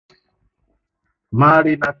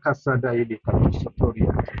Marina Kasada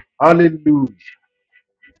Sotoria. Hallelujah.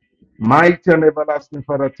 Mighty and everlasting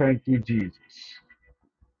Father, thank you, Jesus.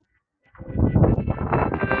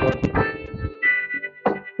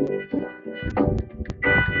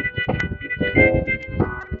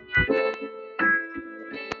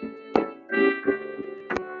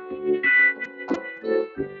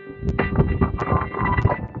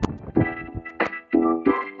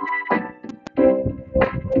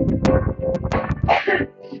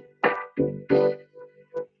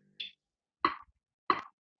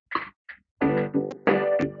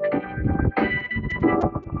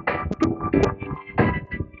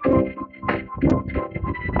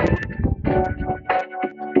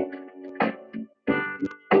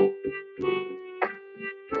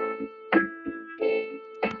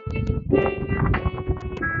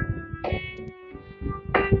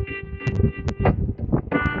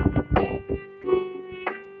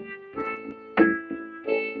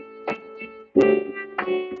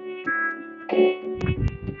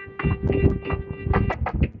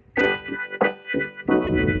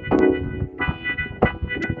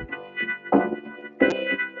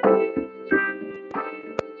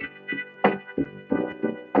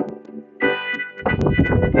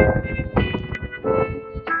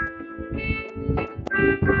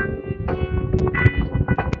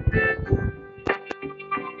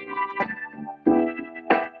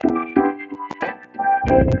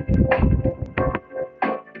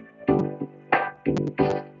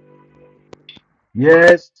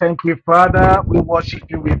 Yes, thank you, Father. We worship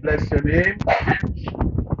you. We bless your name.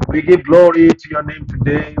 We give glory to your name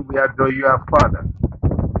today. We adore you, our Father.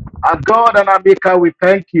 Our God and our Maker, we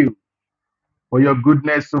thank you for your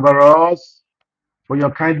goodness over us, for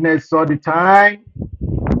your kindness all the time.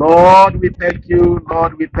 Lord, we thank you.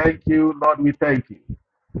 Lord, we thank you. Lord, we thank you.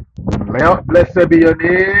 Blessed be your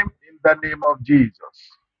name in the name of Jesus.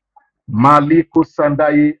 Maliku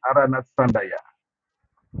Sandai Arana Sandaya.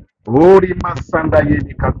 Ori Masandaye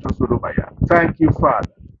Nikatusurubaya. Thank you,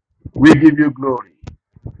 Father. We give you glory.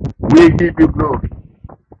 We give you glory.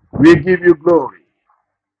 We give you glory.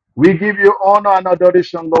 We give you honor and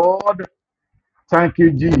adoration, Lord. Thank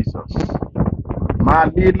you, Jesus.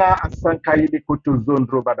 Malina Asankaili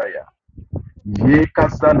Kutuzundrubadaya. Ye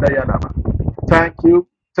Kasandaya Lama. Thank you,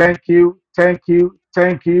 thank you, thank you,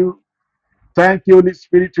 thank you. Thank you, Holy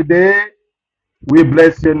Spirit, today. We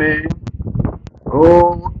bless your name.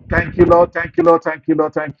 Oh, thank you, Lord. Thank you, Lord. Thank you,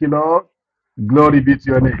 Lord. Thank you, Lord. Glory be to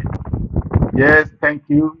your name. Yes, thank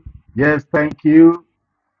you. Yes, thank you.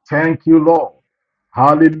 Thank you, Lord.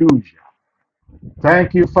 Hallelujah.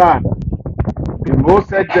 Thank you, Father. The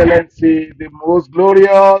most excellency, the most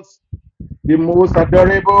glorious, the most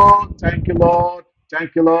adorable. Thank you, Lord.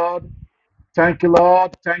 Thank you, Lord. Thank you,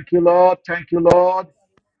 Lord. Thank you, Lord. Thank you, Lord.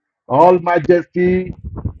 All majesty,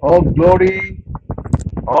 all glory,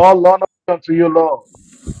 all honor unto you, Lord.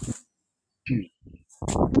 We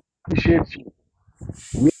appreciate you.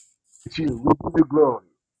 We appreciate you. We give you glory.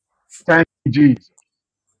 Thank you, Jesus.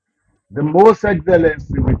 The most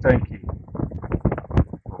excellency, we thank you.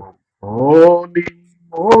 Holy,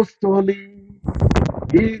 most holy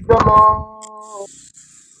is the Lord.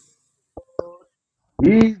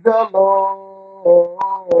 He's the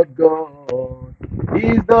Lord God.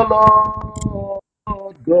 He's the Lord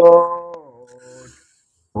God.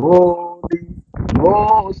 Holy,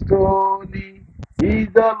 most holy. He's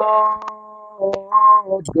the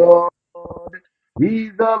Lord God.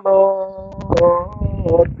 He's the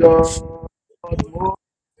Lord God. Most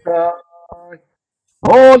high.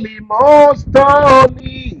 Holy, most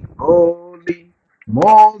holy, holy,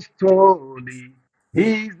 most holy.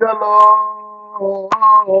 He's the Lord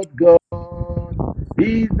God.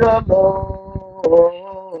 He's the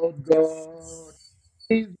Lord God.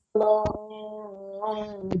 He's the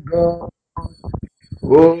Lord God.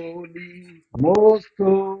 Holy, most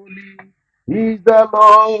holy, He's the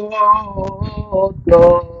Lord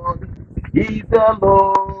God. He's the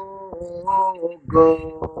Lord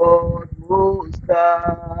God most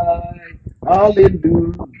high.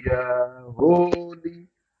 Hallelujah. Holy,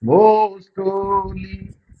 most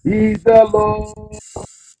holy, He's the Lord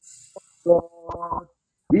God.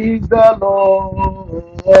 He's the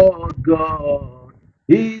Lord God.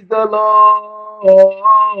 He's the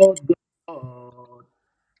Lord God.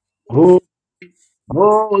 Holy,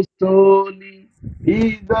 most holy,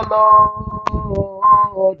 He's the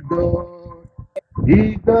Lord God.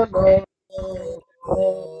 He's the Lord.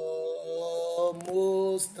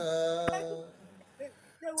 Most high.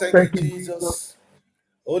 Thank you, Thank you, Jesus. Jesus.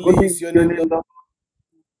 Holy Holy is is your your name, name, Lord. Lord.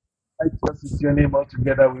 Righteous is your name.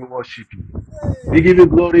 Altogether we worship you. We give you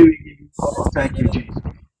glory. We give you honor. Thank you, Jesus.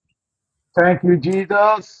 Thank you,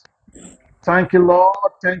 Jesus. Thank you, Lord.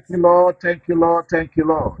 Thank you, Lord. Thank you, Lord. Thank you,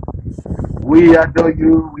 Lord. We adore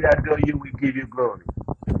you. We adore you. We give you glory.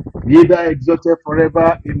 Be thou exalted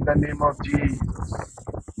forever in the name of Jesus.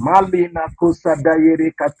 Malina kusa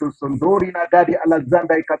dayere kato sondori na gadi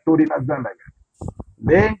alazanda ikatori na zanda ya.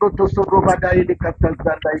 Lengo to sobroba dayere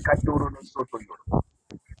katazanda ikatoro no soto yoro.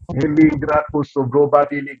 Elingra ko sobroba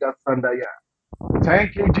dele gasanda ya.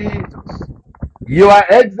 Thank you, Jesus. You are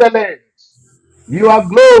excellent. You are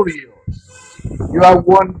glorious. You are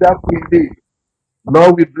wonderful indeed.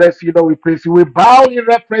 Lord, we bless you. Lord, we praise you. We bow in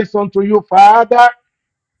reference unto you, Father,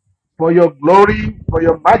 for your glory, for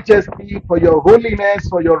your majesty, for your holiness,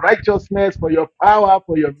 for your righteousness, for your power,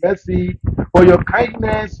 for your mercy, for your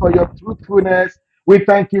kindness, for your truthfulness. We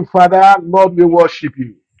thank you, Father. Lord, we worship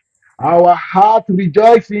you. Our heart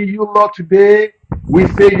rejoices in you, Lord, today. We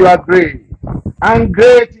say you are great. And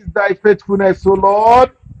great is thy faithfulness, O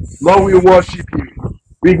Lord. Lord, we worship you.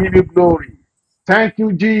 We give you glory. Thank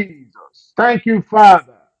you, Jesus. Thank you,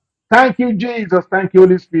 Father. Thank you, Jesus. Thank you,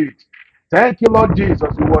 Holy Spirit. Thank you, Lord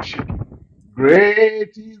Jesus. We worship you.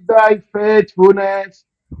 Great is thy faithfulness,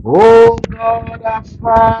 O God our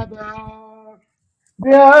Father.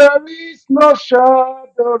 There is no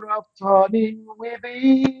shadow of turning with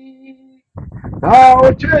thee.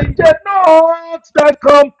 Thou changest not, thy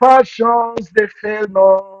compassions they fail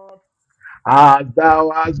not. As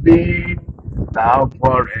thou hast been, thou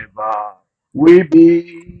forever will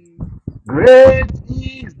be. Great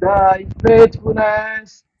is thy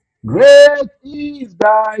faithfulness, great is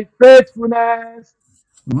thy faithfulness.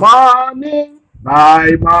 Morning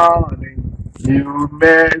by morning, new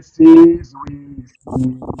mercies we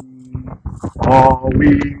see. All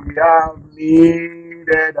we have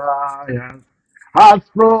needed, thy has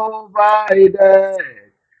provided.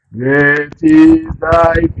 Great is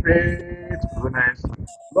thy faithfulness,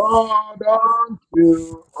 Lord,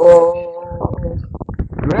 unto us.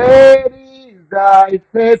 Great is thy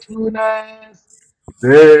faithfulness.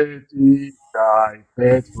 Great is thy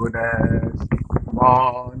faithfulness.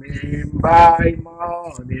 Morning by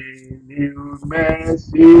morning, new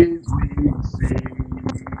mercies we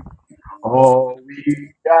see. All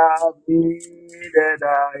we have needed,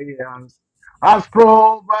 thy hands has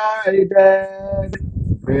provided.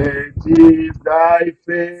 Great is thy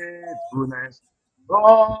faithfulness,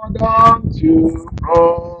 Lord, unto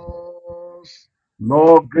us.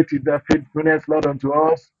 Lord, great is thy faithfulness, Lord, unto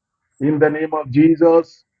us. In the name of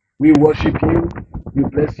Jesus, we worship you. We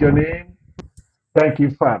bless your name. Thank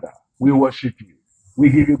you, Father. We worship you. We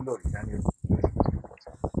give you glory.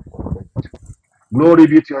 Glory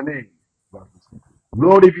be to your name.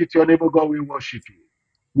 Glory be to your name, O God. We worship you.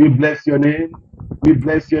 We bless your name. We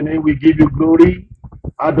bless your name. We give you glory,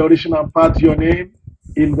 adoration, and power to your name.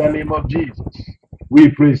 In the name of Jesus, we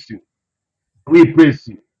praise you. We praise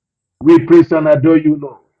you. We praise and adore you,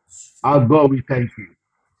 Lord. Our God, we thank you.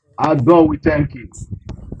 Our God, we thank you.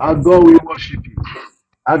 Our God, we worship you.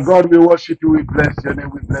 Our God, we worship you. We bless your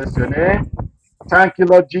name. We bless your name. Thank you,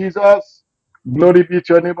 Lord Jesus. Glory be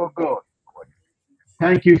to your name, O God.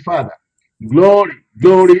 Thank you, Father. Glory,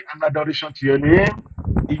 glory, and adoration to your name.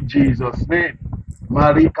 In Jesus' name.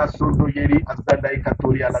 Marika Sondo Yeri Azanda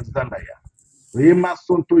Ikatori Alazandaya. Rema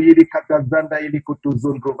Sonto Yeri Katazanda Yeri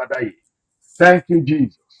Kutuzundro Badai. Thank you,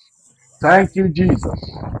 Jesus. Thank you, Jesus.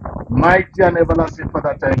 Mighty and everlasting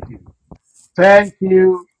Father, thank you. Thank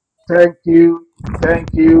you, thank you, thank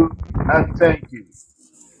you, and thank you.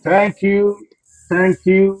 Thank you, thank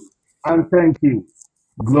you, and thank you.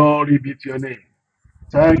 Glory be to your name.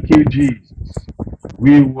 Thank you, Jesus.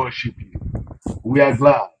 We worship you. We are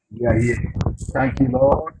glad we are here. Thank you,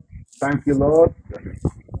 Lord. Thank you, Lord.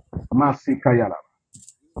 Masikayala.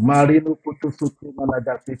 Marino kutusuku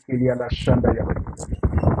malagasi kiliala shanda yala.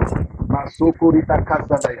 Masoko rita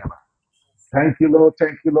kasada yala. Thank you, Lord.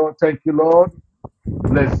 Thank you, Lord. Thank you, Lord.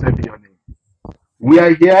 Blessed be your name. We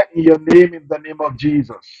are here in your name, in the name of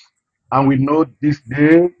Jesus. And we know this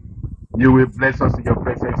day you will bless us in your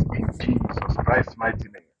presence in Jesus Christ's mighty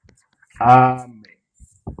name. Amen.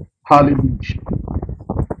 Hallelujah.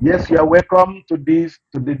 Yes, you are welcome to this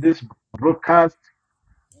broadcast,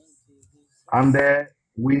 and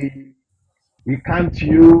we count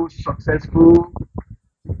you successful,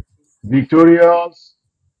 victorious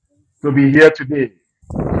to be here today,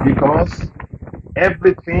 because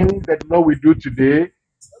everything that Lord will do today,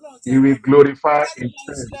 He will glorify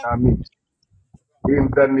Himself in our midst. In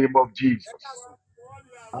the name of Jesus.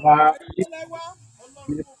 This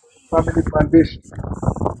is Family Foundation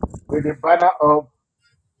with the banner of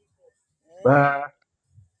uh,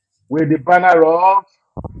 with the banner of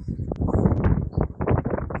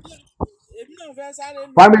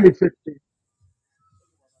Family safety.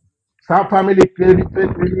 Some family clearly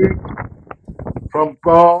faithfully from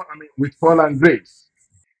God, with Paul and grace.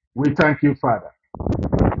 We thank you, Father.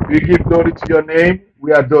 We give glory to your name.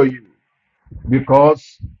 We adore you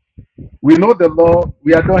because we know the Lord.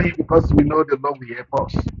 We adore him because we know the Lord will help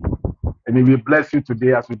us. And we will bless you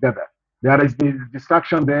today as we gather. There is the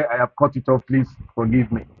distraction there. I have cut it off. Please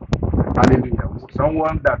forgive me. Hallelujah.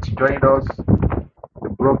 Someone that joined us, the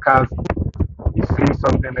broadcast, is seeing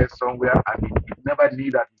something else somewhere, and it never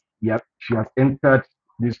knew that she has entered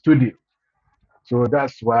the studio. So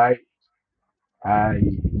that's why I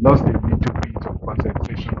lost a little bit of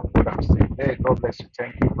concentration on what I'm saying. Hey, God bless you.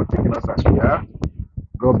 Thank you for taking us as we are.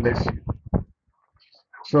 God bless you.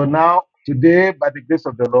 So now, today, by the grace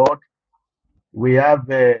of the Lord, we have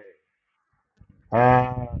uh,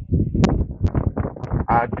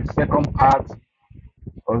 the second part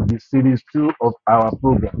of the series 2 of our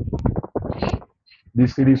program. The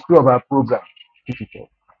series 2 of our program.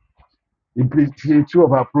 The series 2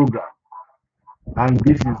 of our program. And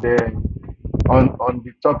this is on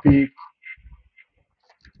the topic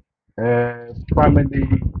family,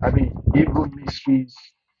 evil mysteries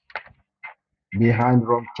behind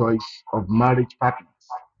wrong choice of marriage partners.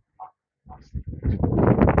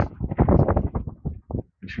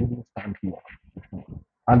 We shouldn't stand here.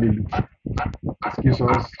 Hallelujah. Excuse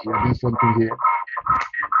us, we are doing something here.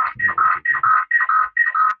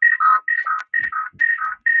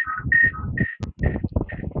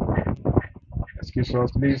 Excuse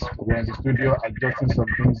us, please. We are in the studio adjusting some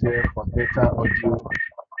things here for better audio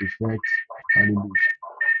effects. Hallelujah.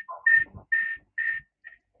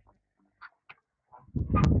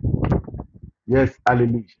 Yes,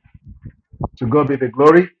 hallelujah. To God be the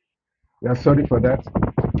glory. We are sorry for that.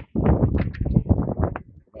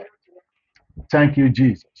 Thank you,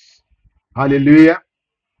 Jesus. Hallelujah.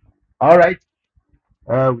 All right.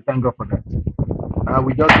 We thank God for that.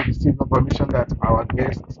 We just received information that our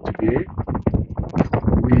guest today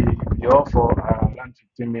will be off for around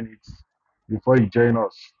 15 minutes before he join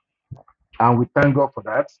us. And we thank God for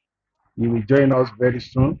that. He will join us very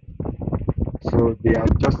soon. So they are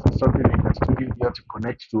just something in the studio here to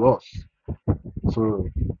connect to us. So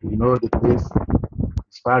the place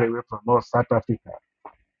is far away from us, South Africa.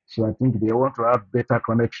 So I think they want to have better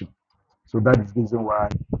connection. So that is the reason why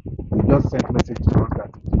they just sent message to us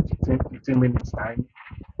that in 15 minutes time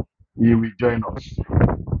he will join us.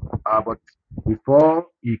 But before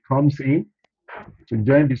he comes in to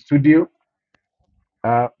join the studio,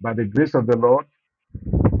 by the grace of the Lord,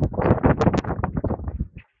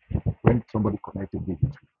 when somebody connected with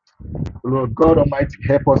it, Lord God Almighty,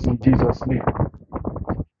 help us in Jesus' name.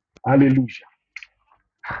 Hallelujah.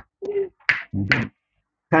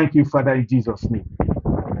 Thank you, Father, in Jesus' name.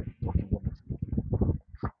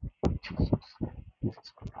 Jesus.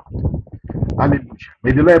 Hallelujah.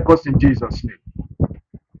 May the Lord help us in Jesus' name.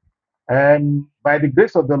 By the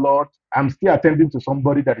grace of the Lord, I'm still attending to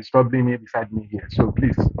somebody that is troubling me beside me here. So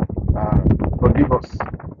please forgive us.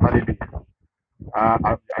 Hallelujah.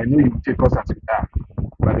 I know you will take us as we are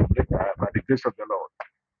by the grace of the Lord.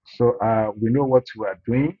 So we know what we are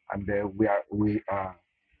doing, and we are.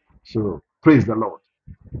 So praise the Lord.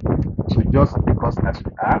 So just take us as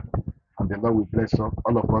we are, and the Lord will bless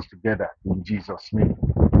all of us together in Jesus' name.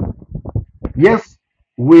 Yes,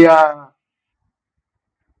 we are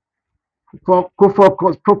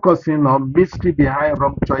focusing on mystery behind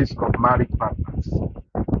wrong choice of marriage partners.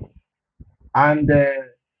 And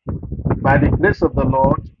by the grace of the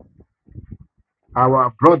Lord,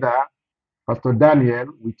 our brother, Pastor Daniel,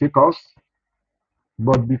 will take us.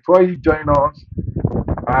 But before he joins us,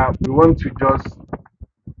 we want to just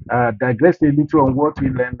digress a little on what we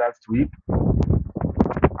learned last week.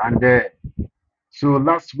 And so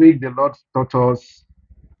last week, the Lord taught us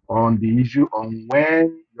on the issue on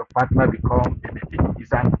when your partner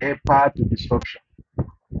is an helper to destruction.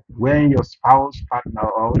 When your partner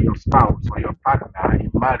or your partner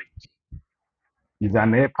in marriage is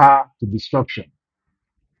an helper to destruction.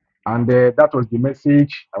 And that was the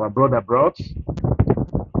message our brother brought.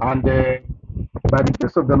 And by the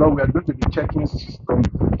grace of the Lord, we are going to be checking some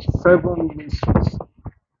 7 mysteries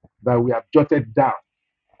that we have jotted down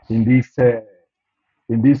in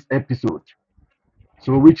this episode.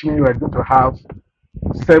 So, which means we are going to have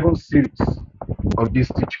 7 series of this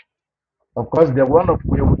teaching. Of course, the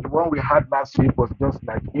one we had last week was just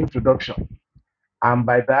like introduction, and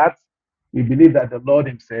by that, we believe that the Lord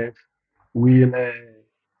Himself will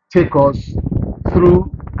take us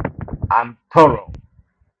through and thorough,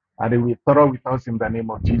 and He will thorough with us in the name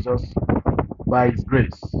of Jesus by His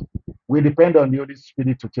grace. We depend on the Holy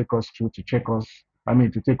Spirit to take us through, to take us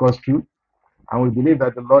through. And we believe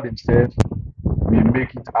that the Lord Himself will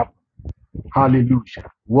make it happen.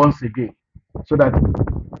 Hallelujah. Once again. So that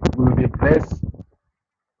we will be blessed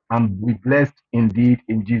and be blessed indeed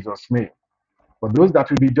in Jesus' name. For those that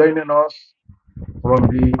will be joining us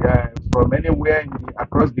from anywhere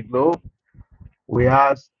across the globe, we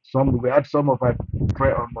had some of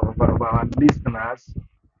our listeners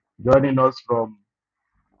joining us from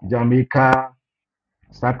Jamaica,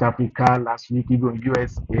 South Africa, last week, even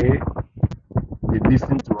USA. They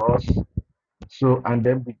listen to us. So, and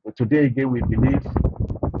then today again, we believe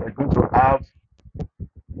we're going to have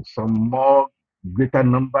some more greater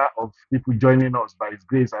number of people joining us by His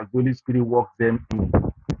grace as the Holy Spirit works them in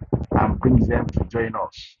and brings them to join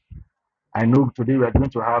us. I know today we are going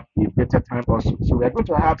to have a better time also. So we are going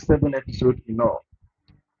to have 7 episodes in all.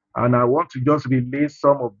 And I want to just relay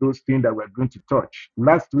some of those things that we're going to touch.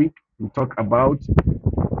 Last week, we talked about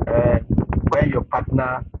uh, when your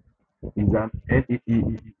partner is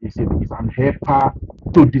an helper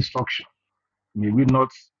to destruction. May we not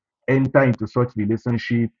enter into such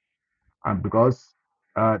relationship, and because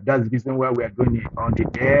that's the reason why we are going on the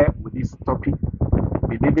air with this topic,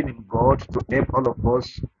 believing in God to help all of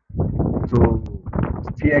us to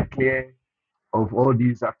steer clear of all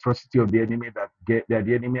these atrocity of the enemy that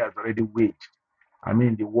the enemy has already waged. I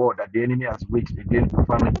mean, the war that the enemy has waged against the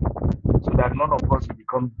family, so that none of us will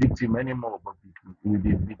become victim anymore, but we will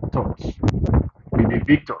be victors. We will be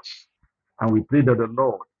victors, and we pray that the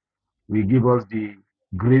Lord will give us the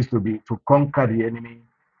grace to conquer the enemy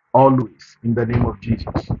always in the name of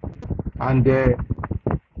Jesus. And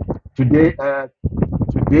today,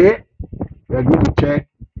 today we are going to check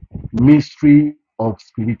mystery of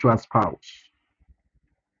spiritual spouse.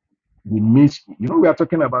 The mystery, we are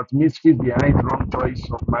talking about mysteries behind wrong choice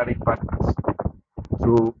of marriage partners.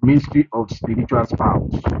 So, mystery of spiritual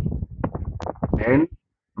spouse. Then,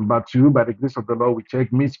 number 2, by the grace of the Lord, we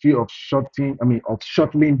check mystery of shuttling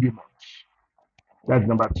demons. That's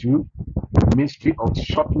number 2. Mystery of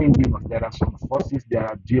shuttling demons. There are some forces, there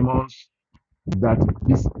are demons that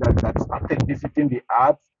started visiting the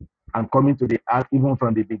earth and coming to the earth even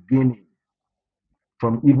from the beginning,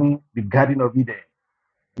 from even the Garden of Eden,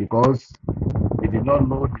 because they did not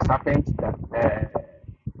know the serpent that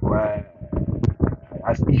were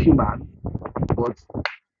as human, but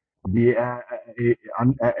the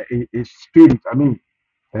a spirit. I mean,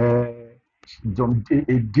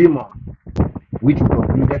 a demon, which we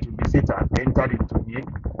concluded to be Satan, entered into him,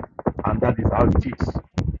 and that is how it is.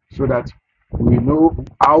 So that we know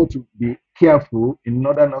how to be careful in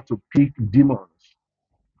order not to pick demons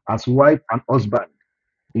as wife and husband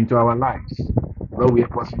into our lives. Lord, we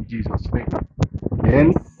help us in Jesus' name.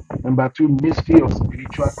 Then, number 2, mystery of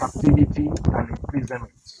spiritual captivity and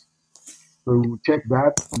imprisonment. So we'll check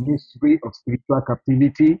that mystery of spiritual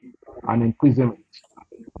captivity and imprisonment.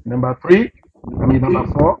 Number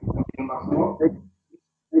 4, we'll check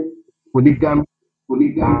polygamy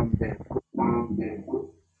and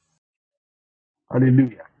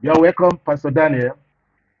hallelujah. You're welcome, Pastor Daniel.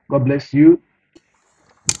 God bless you.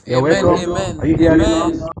 You're Amen. welcome. Amen. Are you hearing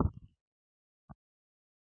us? Amen.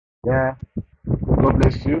 Yeah. God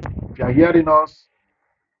bless you. If you are hearing us,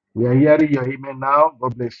 we are hearing your amen now.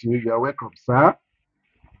 God bless you. You are welcome, sir.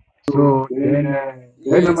 So then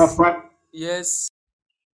number Yes. 5. Yes.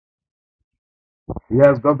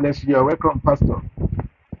 Yes, God bless you. You are welcome, Pastor.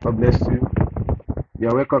 God bless you. You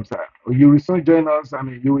are welcome, sir. You will soon join us. I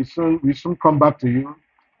mean, we soon come back to you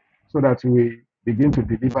so that we begin to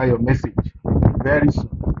deliver your message very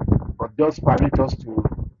soon. But just permit us to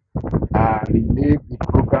relay the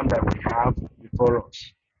program that we have before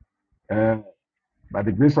us. Uh, by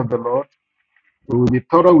the grace of the Lord, we will be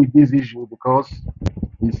thorough with this issue because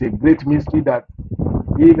it's a great mystery that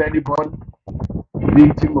if anybody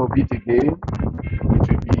victim of it again,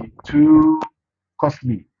 it will be too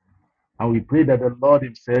costly. And we pray that the Lord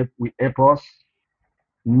Himself will help us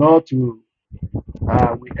not to,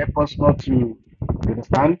 you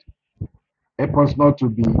understand, help us not to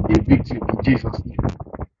be a victim in Jesus' name.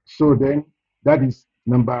 So then, that is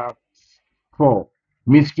number 4,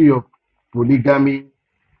 mystery of polygamy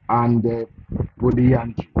and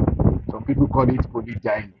polyandry. Some people call it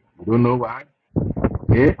polygyny. We don't know why.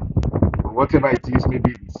 Okay, but whatever it is,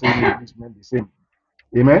 maybe the same English meant the same.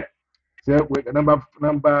 Amen. So number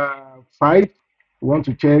 5, we want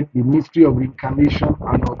to check the mystery of reincarnation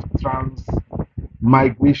and of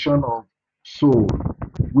transmigration of soul,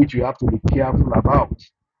 which you have to be careful about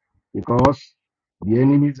because the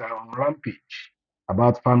enemies are on rampage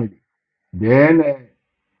about family. Then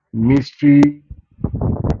mystery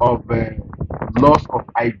of loss of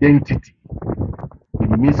identity, the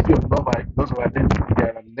mystery of love, loss of identity.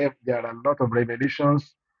 There are a lot of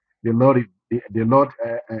revelations the Lord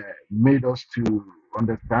made us to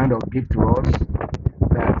understand or give to us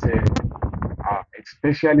that,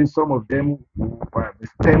 especially some of them who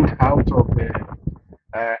stemmed out of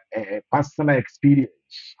personal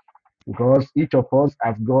experience, because each of us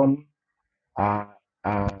has gone uh,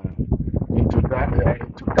 uh, into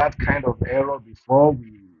that kind of error before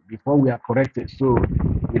we are corrected. So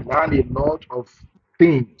we learn a lot of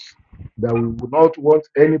things that we would not want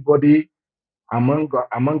anybody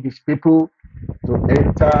among his people to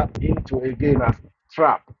enter into again as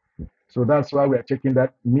trap. So that's why we are checking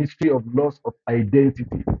that mystery of loss of identity.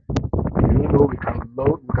 You know, we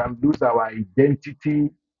can lose our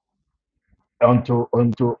identity onto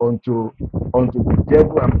the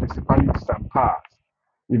devil and principalities and powers,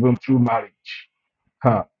 even through marriage.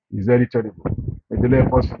 Huh, it's very terrible. May the Lord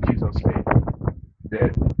help us in Jesus' name.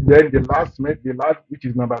 Then the last, which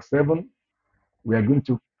is number 7, we are going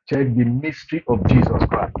to check the mystery of Jesus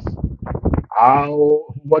Christ.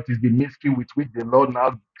 What is the mystery with which the Lord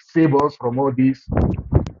now save us from all these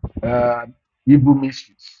uh, evil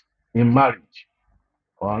mysteries in marriage?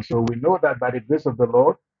 So we know that by the grace of the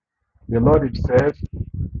Lord Himself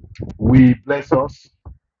will bless us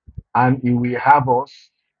and He will have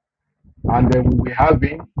us, and then we will have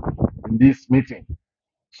Him in this meeting.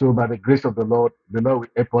 So by the grace of the Lord will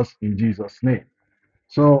help us in Jesus' name.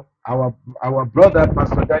 So our brother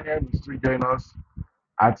Pastor Daniel will still join us.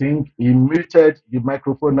 I think he muted the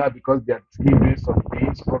microphone now because they are still doing some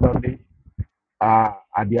things probably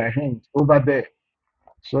at their hand over there,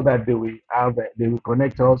 so that they will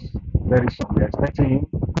connect us very soon. We're expecting him.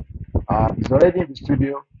 He's already in the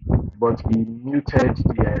studio, but he muted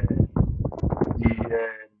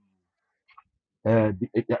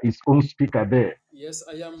his own speaker there. Yes,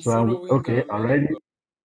 I am So following, okay, man of already. God.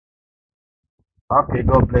 Okay,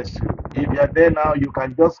 God bless you. If you're there now, you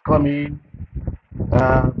can just come in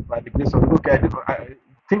by the grace of look. I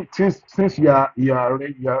think since you are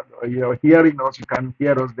hearing us, you can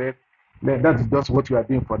hear us there. That's just what we are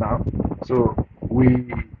doing for now. So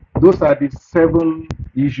we those are the 7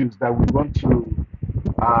 issues that we want to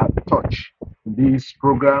touch in this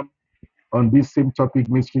program on this same topic: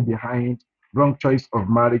 mystery behind wrong choice of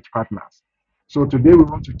marriage partners. So today we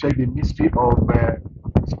want to check the mystery of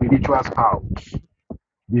spiritual spouse,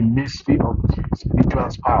 the mystery of spiritual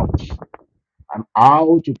spouse, and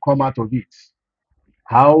how to come out of it,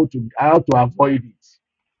 how to avoid it.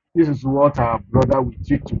 This is what our brother will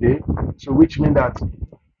treat today. So, which means that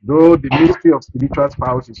though the mystery of spiritual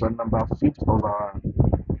spouse is on number 5th of our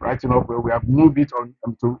writing up, where we have moved it on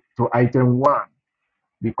to item 1,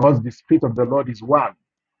 because the Spirit of the Lord is one.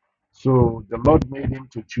 So the Lord made him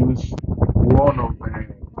to choose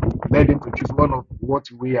led him to choose one of what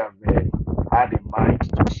we have had in mind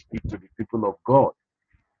to speak to the people of God.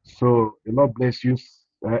 So the Lord bless you,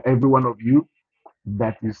 every one of you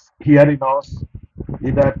that is hearing us,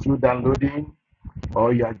 either through downloading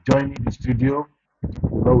or you are joining the studio.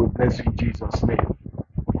 The Lord will bless you in Jesus' name.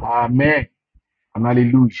 Amen and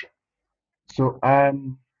hallelujah. So,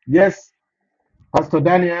 yes, Pastor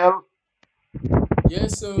Daniel,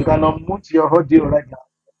 Yes, you can unmute your audio right now.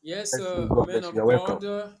 yes, Bless you. God man bless you. of You're welcome.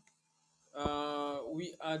 God.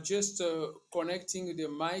 We are just connecting the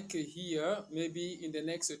mic here. Maybe in the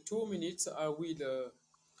next 2 minutes, I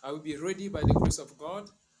will be ready by the grace of God.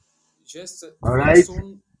 Just All very right.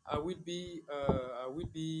 soon, I will be,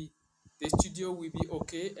 the studio will be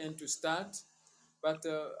okay and to start. But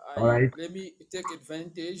All I right. let me take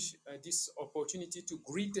advantage this opportunity to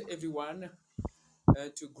greet everyone,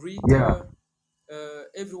 to greet Yeah.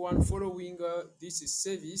 everyone following this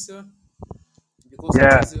service, because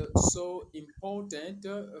it Yeah. is so important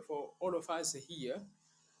for all of us here.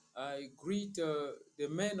 I greet the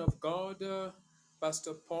men of God,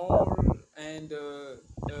 Pastor Paul and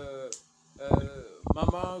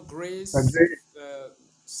Mama Grace, Agree.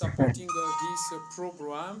 supporting this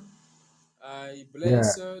program. I Yeah.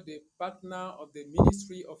 bless the partner of the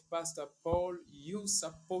ministry of Pastor Paul, you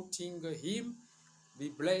supporting him. Be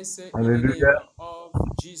blessed in the name Hallelujah. of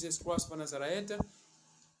Jesus Christ of Nazareth.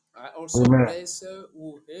 I also Amen. bless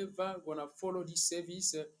whoever gonna follow this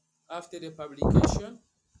service after the publication,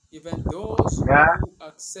 even those Yeah. who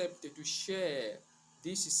accept to share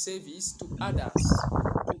this service to others,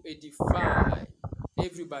 to edify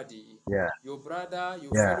everybody, Yeah.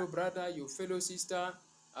 Yeah. your brother, your fellow sister,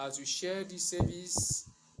 as you share this service.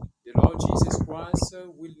 The Lord Jesus Christ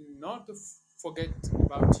will not forget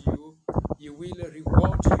about you. He will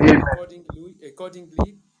reward you Amen.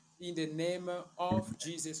 accordingly in the name of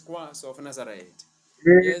Jesus Christ of Nazareth.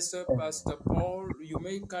 Yes, Amen. Pastor Paul, you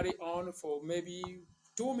may carry on for maybe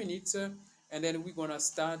 2 minutes, and then we're gonna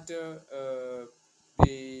start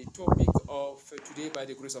the topic of today by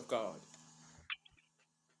the grace of God.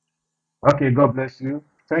 Okay, God bless you.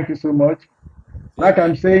 Thank you so much. Like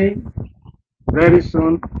I'm Amen. saying, very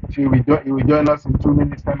soon he will join us in 2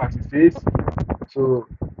 minutes time as he says. So,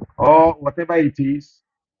 or whatever it is,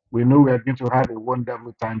 we know we are going to have a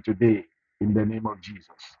wonderful time today in the name of Jesus.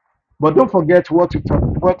 But don't forget what he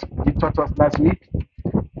taught us last week.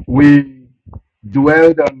 We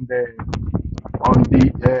dwelled on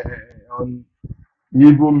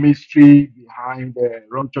evil mystery behind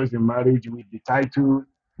wrong choice in marriage with the title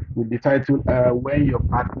when your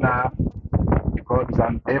partner becomes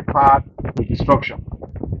an path to destruction.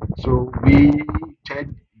 So we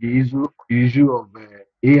checked the issue of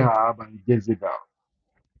Ahab and Jezebel.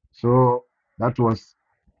 So that was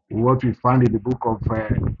what we found in the book of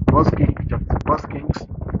First Kings,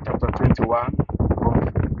 chapter 21,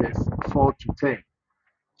 from verse 4 to 10.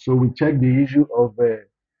 So we checked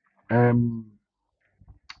um,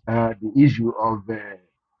 the issue of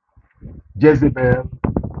Jezebel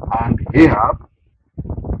and Ahab.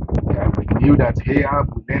 We knew that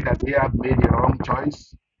we learned that Ahab made a wrong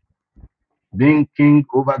choice, being king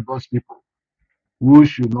over God's people, who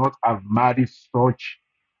should not have married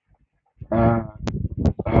uh,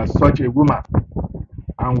 such a woman.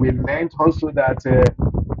 And we learned also that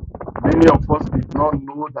many of us did not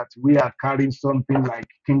know that we are carrying something like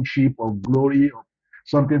kingship or glory, or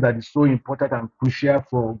something that is so important and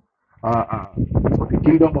crucial uh, uh, for the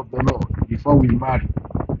kingdom of the Lord before we marry.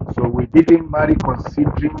 So we didn't marry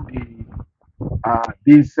considering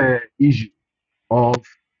this issue of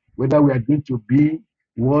whether we are going to be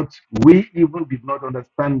what we even did not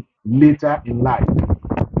understand later in life.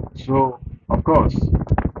 So, of course,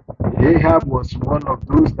 Ahab was one of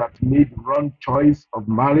those that made wrong choice of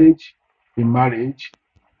marriage,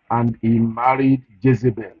 and he married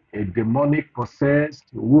Jezebel, a demonic possessed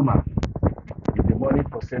woman, a demonic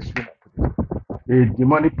possessed woman, a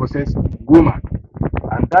demonic possessed woman,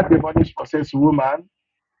 and that demonic possessed woman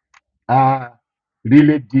uh,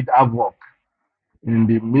 really did havoc in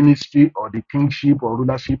the ministry or the kingship or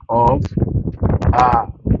rulership of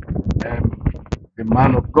um, the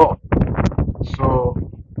man of God. So,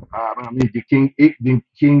 the king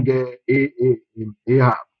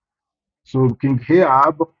Ahab. So, King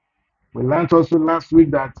Ahab, we learned also last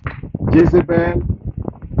week that Jezebel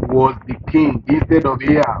was the king instead of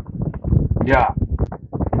Ahab. Yeah,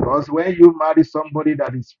 because when you marry somebody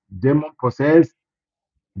that is demon possessed,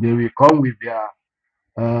 they will come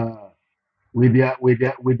uh, with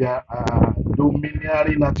their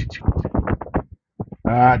domineering attitude.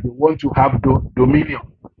 They want to have dominion.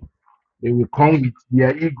 They will come with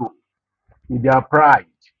their ego, with their pride,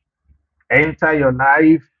 enter your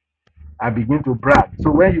life and begin to brag.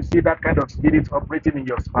 So when you see that kind of spirit operating in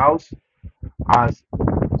your spouse as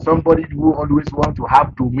somebody who always want to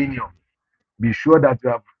have dominion, be sure that you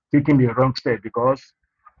have taken the wrong step, because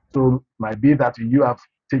so might be that you have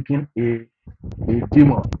taken a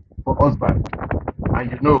demon for husband,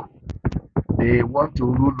 and they want to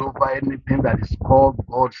rule over anything that is called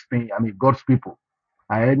God's thing. I mean God's people,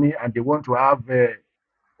 and they want to have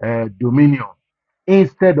dominion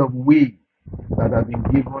instead of we that have been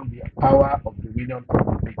given the power of dominion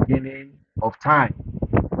from the beginning of time.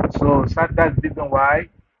 So that's the reason why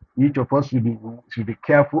each of us should be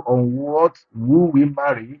careful on who we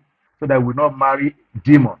marry, so that we not marry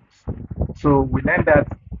demons. So we learned that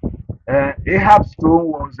Ahab's throne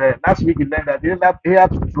was last week. We learned that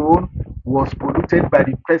Ahab's throne was polluted by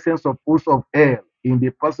the presence of hosts of hell in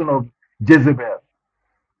the person of Jezebel.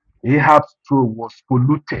 Ahab's throne was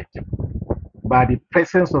polluted by the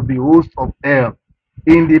presence of the host of hell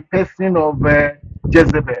in the person of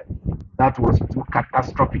Jezebel. That was too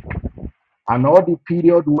catastrophic. And all the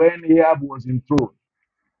period when Ahab was enthroned,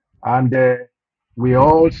 and we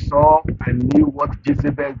all saw and knew what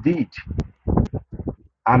Jezebel did,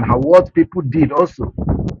 and how what people did also,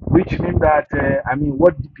 which means that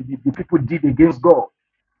what the people did against God.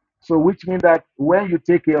 So which means that when you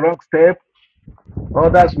take a wrong step,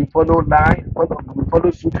 others will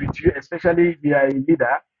follow suit with you, especially if you are a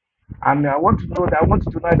leader. And I want you to know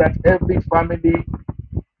that every family,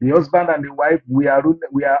 the husband and the wife, we are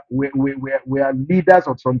leaders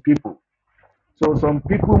of some people. So some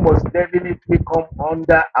people must definitely come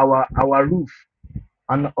under our roof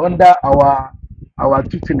and under our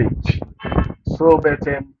tutelage. So, but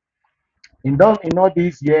in all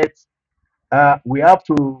this yet, we have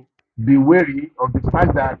to be wary of the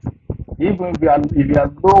fact that even if we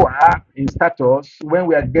are lower in status when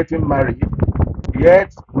we are getting married,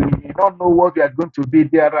 yet we may not know what we are going to be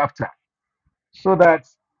thereafter, so that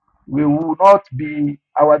we will not be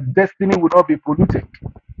our destiny will not be polluted.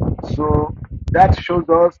 So that shows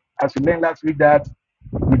us, as we learned last week, that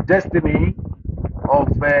the destiny of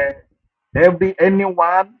every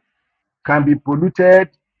anyone can be polluted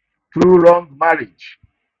through wrong marriage,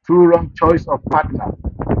 through wrong choice of partner.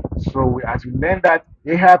 So as we learn that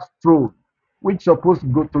Ahab's throne, which supposed to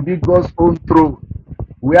go to be God's own throne,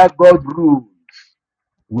 where God rules,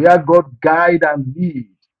 where God guide and lead,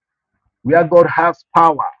 where God has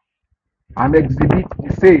power and exhibit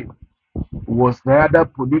the same, was rather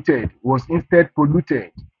polluted, was instead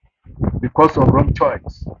polluted because of wrong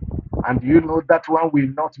choice. And you know that one will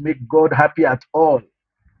not make God happy at all.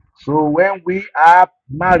 So when we are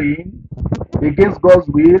marrying against God's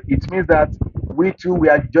will, it means that we too we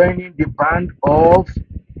are joining the band of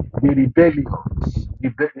the rebellions, the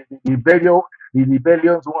rebellion, the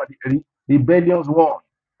rebellions one, the rebellions one.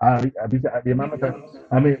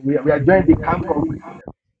 I mean, we are joining the camp of rebellion.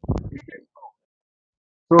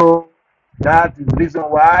 So that is the reason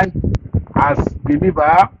why, as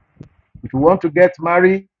believer, if we want to get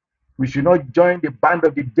married, we should not join the band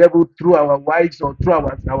of the devil through our wives or through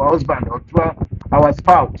our husband or through our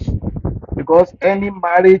spouse. Because any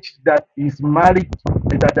marriage that is married,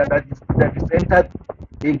 that is entered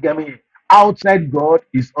I mean, outside God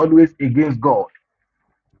is always against God.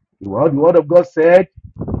 The word of God said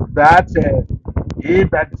that he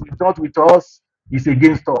that is not with us is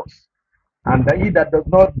against us. And he that does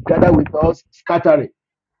not gather with us, scatter it.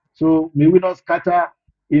 So may we not scatter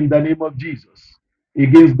in the name of Jesus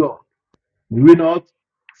against God. May we not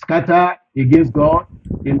scatter against God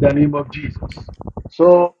in the name of Jesus.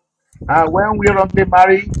 So when we wrongly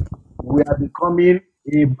marry, we are becoming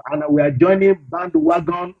and we are joining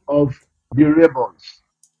bandwagon of the rebels.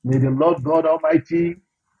 May the Lord God Almighty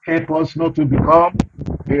help us not to become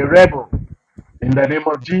a rebel in the name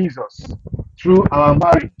of Jesus through our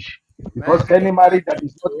marriage. Because Amen. any marriage Amen. that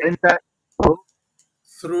is not So entered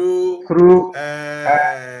through through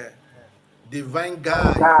uh, divine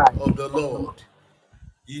guide God of the of the Lord, Lord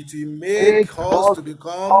it will make makes us us to to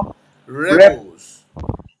become become rebels. rebels,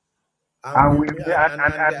 and And we we may, and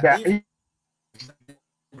if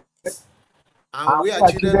and we are we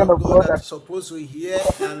are children children of of God God that that are supposed to hear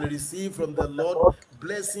and receive from the the Lord Lord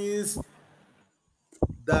blessings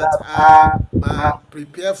that that are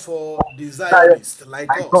prepared for tired desiralists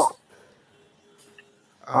like like God. us.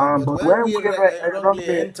 But But when when we we wrongly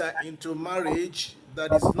wrongly enter into marriage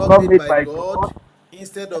that that is is not not made made by by God, God,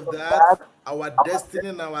 instead instead of of that, that, our our destiny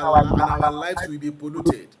and destiny, our our lives life will be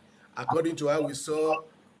will polluted, be according to how we saw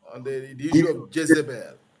on the issue issue of of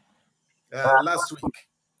Jezebel. Jezebel last Uh, week.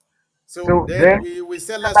 So so then then, we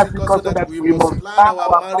said last last week week also also that that we we must must plan plan our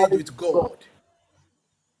our marriage marriage with with God. God.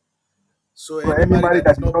 So So any any marriage marriage that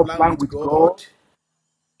is that is not not planned planned with with God God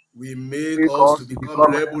will make make us to us to become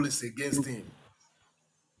become rebels against Him.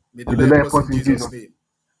 May the with the Lord help left us in us in Jesus' Jesus. name.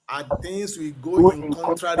 And things will go Go in in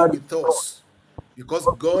contrary contrary with with God. us because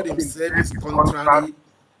God God Himself himself is is contrary contrary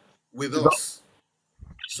with with us. us.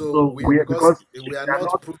 So So we because because we are we are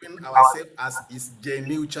not not proving putting ourselves ourselves as His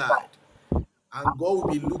genuine child, aside. and God will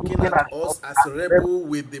be looking Looking at at us us as as rebels. rebel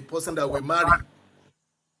with the person that we marry.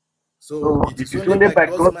 So So it it is is only only by by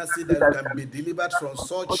God's God's mercy mercy that we that we can can be be delivered delivered from from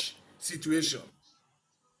such. such situation.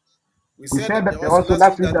 We We said said that also also last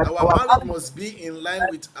last week week that that our our marriage marriage must be in line like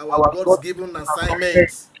with our our God's God given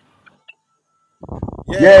assignment. assignments.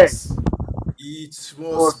 Yes, Yes, it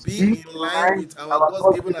must must be be in in line line with with our our God's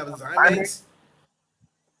God given given assignment assignments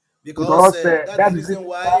because because that is that the is the reason reason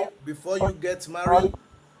why why before you God get married, married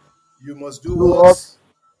you must do through what? us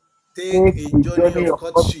Take take a a journey journey of of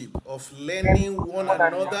God courtship, of learn learning one one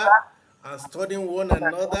another another, and studying one one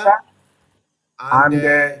another another, and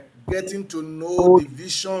and getting to know know the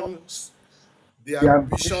visions, the the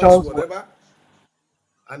ambitions, ambitions whatever,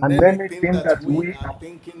 and and anything anything that that we we are are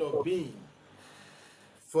thinking of being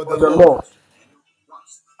for the for the Lord. Lord.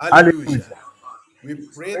 Hallelujah. Hallelujah. We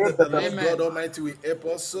pray Pray that the that the Lord Amen. God Almighty will help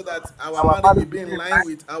us so that our our marriage will marriage be will be in in line line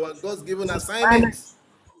with our God's given with assignments. assignments.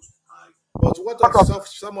 But what of What of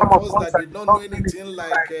some some of of us us that that did did not know not know anything anything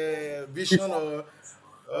like like this, vision or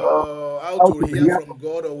uh, how how to to hear hear from from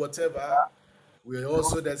God or whatever? We we also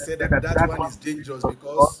also that say say that that that that one one is is dangerous dangerous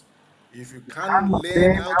because because if you you can't can't learn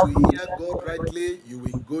learn how how to to hear hear God God right rightly, you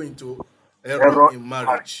will go into error error in in marriage.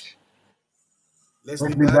 marriage. Let's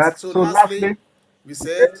Let's leave leave that. that. So So lastly, lastly, we we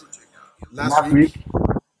said said last last week, week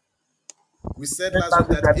we said said last last week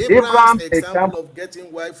week that that Abraham's Abraham's example example of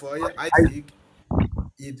getting wife for is Isaac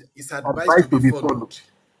is advised to advised be to be followed. followed.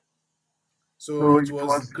 So So it it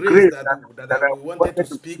was was grace great that that I we wanted to wanted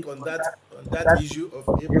to speak speak on on that that issue of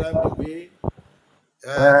Abraham, the Abraham way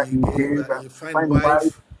where he he gave gave a fine fine wife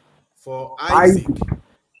wife for Isaac. Isaac.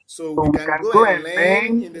 So So we we can can go go and and learn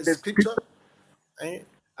learn in in the the scripture, scripture and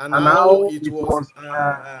and how how it it was, was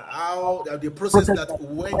how the process process that that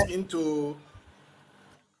went into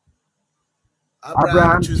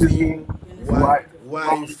Abraham Abraham choosing choosing wife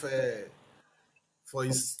wife for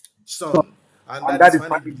his son. son. And And that is that is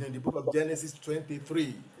found found in the book of Genesis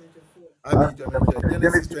 23. uh,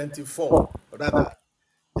 Genesis Genesis 24, 24. rather.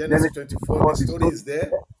 Genesis Genesis 24, the 24, the story story is is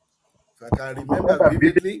there. there. If I can remember Remember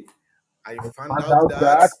vividly, vividly, I I found found out out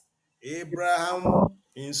that that Abraham Abraham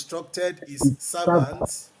instructed his is servant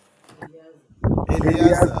servant Eleazar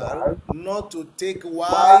Eleazar not to take wife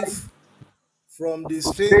wife from the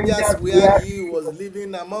from strangers strangers where where he he was was,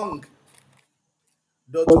 living among,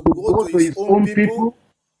 but but to to go go to to his his own own people, people,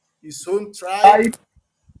 his own tribe,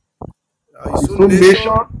 tribe, his his own own nation,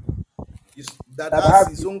 nation that that has has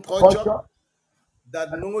his his own culture, culture,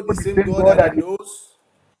 that that know the know the same same God God that he that, knows,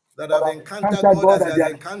 that that have have encountered encountered God God as he that they has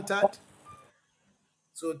have encountered. encountered.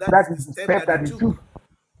 So that is That the is the step step that he that he took. took.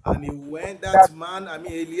 And he went, that That man,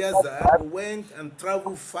 that Eleazar, man went and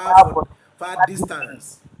traveled far far for for far far distance,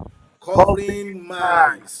 distance, covering covering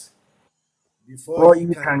miles miles before before he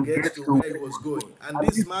he can can get get to to where he where he was was going. going. And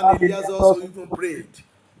And this this man man Eleazar Elias also also even prayed.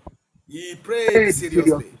 He prayed prayed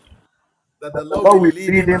seriously seriously that the that the Lord Lord will will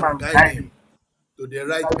lead lead him him and and guide guide him him to the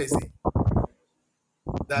to the right right person person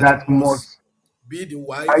that that must must be the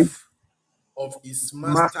guide wife of his his master's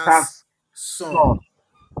master's son. son.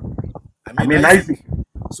 I I mean mean Isaac. Isaac.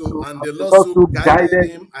 So, So and and the the Lord Lord so so guided guided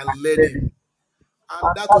him him and and led led him. him.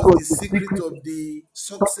 And And that that was was the the secret secret of the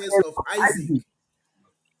success success of of Isaac. Isaac.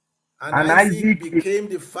 And And Isaac Isaac became became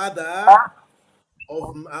the father father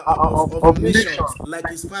of of nations nations like like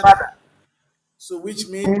his his father. father. So, which Which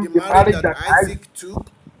means means the the marriage marriage that that Isaac Isaac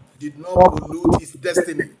took did not took pollute to his his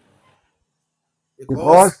destiny. destiny,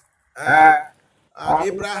 because Because uh, Abraham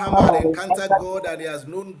Abraham had had encountered encountered God God and he has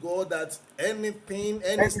known God that anything,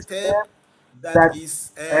 any any step step that that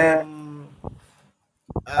his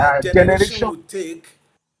generation generation would take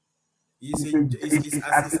is, is, a, is is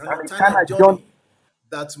an an eternal eternal journey journey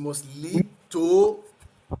that must with lead to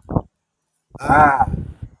uh,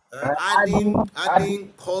 adding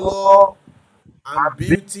adding color color and and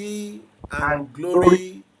beauty beauty and and glory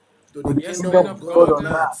glory to the to the Yes, kingdom men kingdom of of of God God God, on on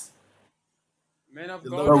earth. earth. men of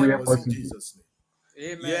The Lord God, Lord, will we help help us us in in Jesus. Jesus'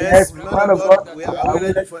 name. amen. Yes, Yes, Men man of man of of God, God, God, that are we are we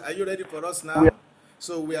ready ready? for? Are you ready for us We now?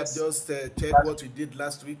 So we have yes, just checked what we did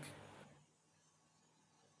last week.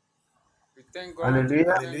 we thank God. We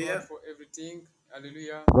Hallelujah. thank God Hallelujah. for everything.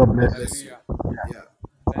 Hallelujah. God God bless you. bless you. Hallelujah. Yeah. Yeah.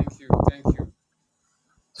 Thank you. Thank you.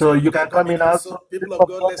 So So you you can can come come in in now. also. So people People of of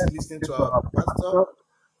God, God, let's let's listen listen to to our our pastor. pastor.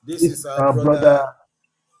 This This is our brother, brother,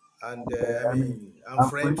 and I'm I'm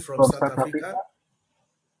friend friend from from South South Africa. Africa.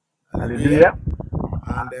 Hallelujah. Hallelujah.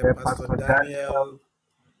 And And Pastor Pastor Daniel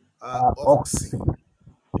Daniel Oxy, Oxy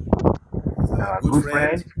is our our good good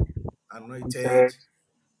friend, friend, he anointed, said,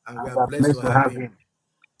 and we and are we are blessed to blessed to have have him. him.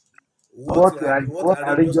 What What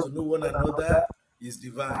arranges us arranges to us know to one know one another another is is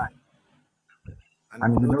divine. divine. And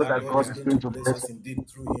we And we know know that that God God is is going to going to bless bless us us indeed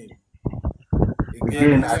through him.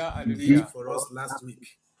 Again, as Hallelujah. he he did Hallelujah. did for for us us last last week. week.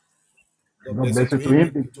 God God bless you. bless To you. To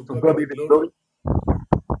him, him, to to God be God the be the glory. glory.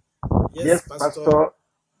 Yes, Yes, Pastor, Pastor,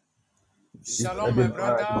 is Shalom, my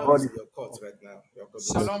brother. God is God in is your court right now. God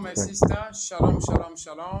bless Shalom, you. my right. sister. Shalom, shalom,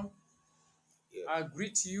 shalom. Yeah. I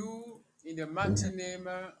greet you in the mighty name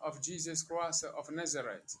of Jesus Christ of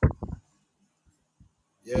Nazareth.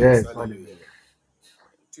 Yes, Yes, hallelujah. hallelujah.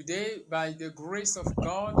 Today, by the grace of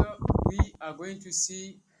God, we are going to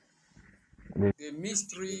see the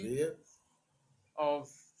mystery Hallelujah. of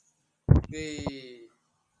the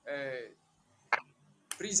uh,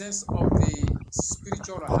 presence of the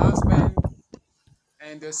spiritual husband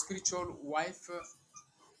and the spiritual wife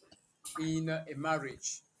in a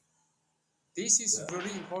marriage. This is Yeah.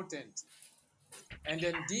 very important. And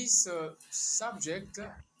then this subject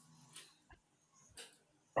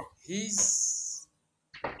is,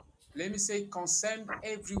 let me say, concern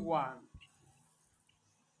everyone,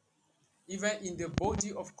 even in the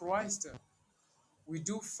body of Christ. We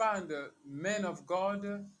do find men of God,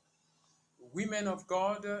 women of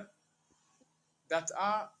God that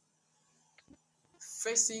are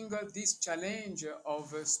facing this challenge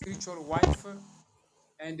of a spiritual wife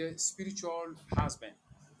and a spiritual husband.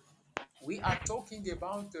 We are talking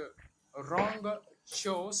about wrong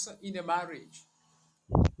choice in a marriage,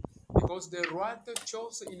 because the right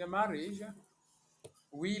choice in a marriage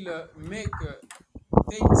will make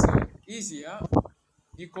things easier,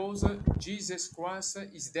 because Jesus Christ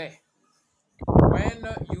is there. When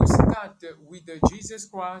you start with Jesus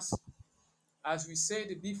Christ, as we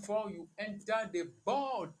said before, you enter the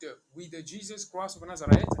bond with Jesus Christ of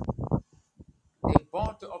Nazareth, the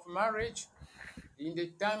bond of marriage In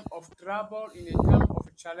the time of trouble, in the time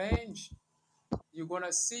of challenge, you're going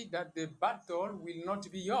to see that the battle will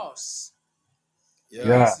not be yours. It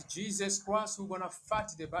Yeah. Yeah. is Jesus Christ who's going to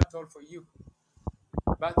fight the battle for you.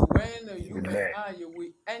 But when you and Amen. I,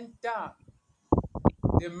 we enter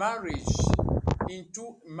the marriage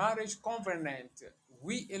into marriage covenant,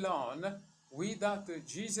 we alone, without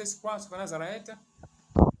Jesus Christ of Nazareth,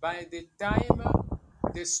 by the time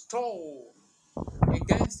the storm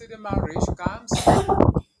against the marriage comes,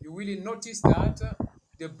 you will notice that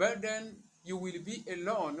the burden, you will be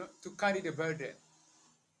alone to carry the burden.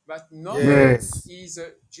 But normally, Yes. Yes. is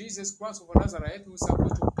Jesus Christ of Nazareth who is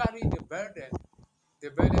supposed to carry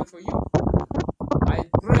the burden for you. I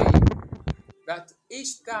pray that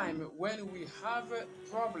each time when we have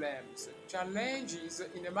problems, challenges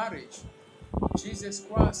in a marriage, Jesus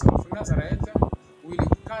Christ of Nazareth will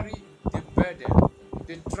carry the burden,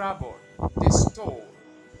 the trouble, the storm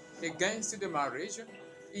against the marriage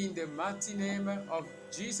in the mighty name of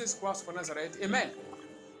Jesus Christ of Nazareth. Amen.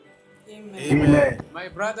 Amen. Amen. Amen. My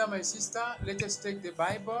brother, my sister, let us take the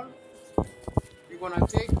Bible. We're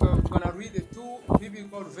gonna read the two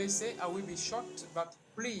biblical verses. I will be short, but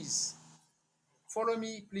please follow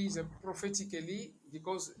me, please, prophetically,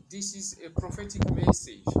 because this is a prophetic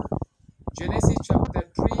message. Genesis chapter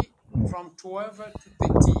 3, from 12 to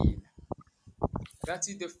 13. That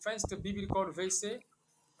is the first biblical verse.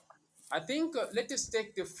 I think let us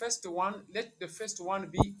take the first one. Let the first one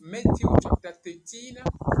be Matthew chapter 13,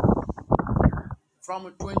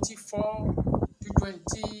 from 24 to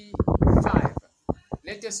 25.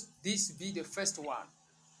 Let us this be the first one.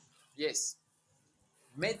 Yes.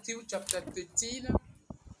 Matthew chapter 13,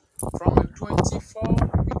 from 24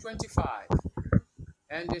 to 25.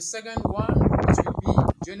 And the second one, it will be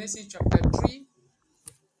Genesis chapter 3,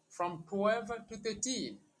 from 12 to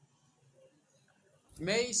 13.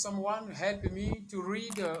 May someone help me to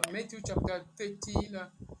read Matthew chapter 13,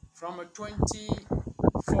 from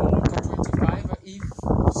 24 to 25, if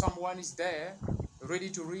someone is there ready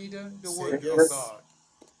to read the Say word of yes. God.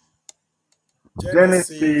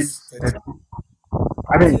 Genesis, Genesis 13.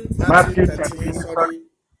 I mean, Matthew Matthew 13, Matthew 13, 13, sorry, sorry.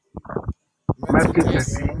 Matthew Matthew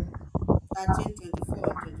Yes. 13, 13, 13,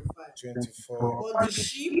 24, and 25. 24. 24. But the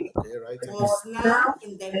sheep Okay, right here. was now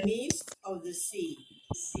in the midst of the sea,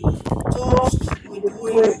 tossed with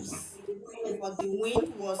waves, for the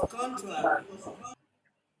wind was contrary.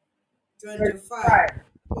 25.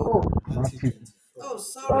 Oh, Matthew Matthew, 24. oh,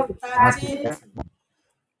 sorry. Matthew 13, 13.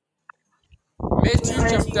 Matthew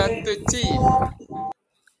chapter 13. 24.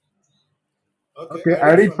 Okay, Okay, I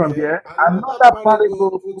I read read from from here. here. Another Another parable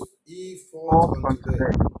parable put put he forth forth unto unto them,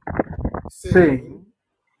 them, saying, saying,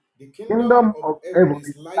 The kingdom Kingdom of of heaven heaven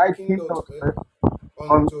is is likened likened unto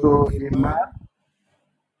unto a a man man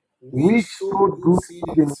which which sowed sowed good good seed seed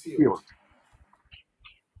in in his his field. field.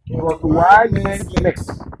 But But while while men men slept, slept,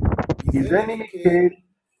 his his enemy enemy came came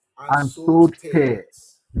and and sowed sowed tares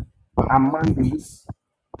tares among the among the wheat wheat,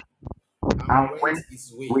 and and went went his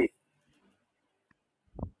his way. way.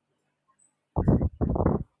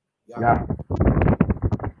 Yeah, Yeah,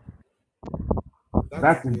 that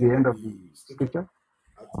is that is the the end end of of the the scripture. scripture.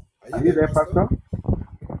 Are Are you you there, there, Pastor? Pastor?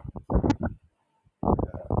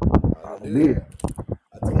 Hallelujah. Hallelujah.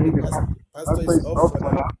 I I think the think the pastor pastor is is off off for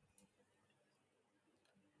for now. now.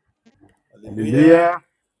 Hallelujah. Hallelujah.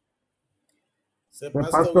 Say, The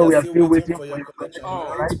Pastor, we pastor, are we are still still waiting waiting for for your your connection, connection,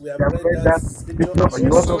 Oh, right? right? We have We have read read that that scripture. scripture, Are or you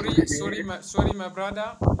you want also us to sorry, read reading? it again? sorry, my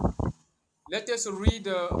brother. Let us read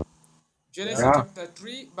Genesis Yeah. Yeah. chapter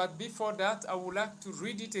 3, but before that, I would like to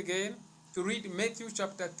read it again, to read Matthew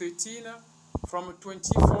chapter 13, from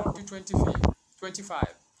 24 to 25.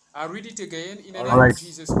 I read it again in the All name All right. of right.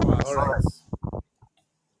 Jesus All Christ. right.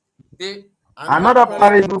 The Another Another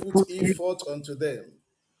parable, parable parable put put he he. forth unto them.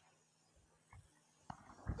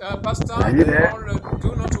 Are Pastor you Are you there? there? Paul,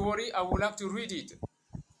 do not worry, I would like to read it.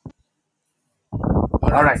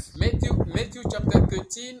 All All right. right. Matthew chapter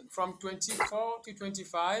 13, from 24 to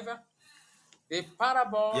 25, the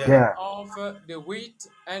parable Yeah. Yeah. of the wheat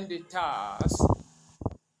and the tares.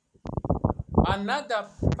 Another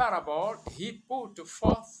parable he put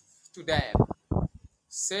forth to them,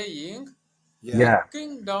 saying, Yeah. The Yeah.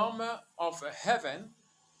 kingdom of heaven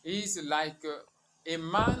is like a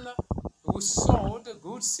man who sowed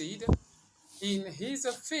good seed in his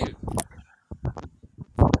field.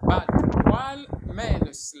 But while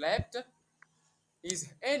men slept, his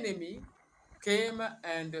enemy came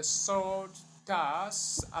and sowed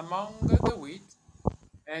tares among the wheat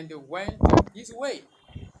and went his way.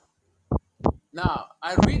 Now,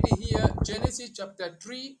 I read here Genesis chapter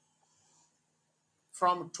 3,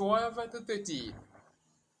 from 12 to 13.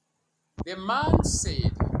 The man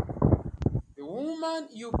said, the woman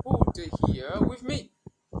you put here with me,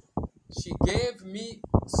 she gave me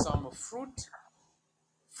some fruit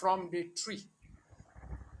from the tree,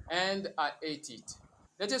 and I ate it.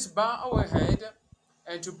 Let us bow our head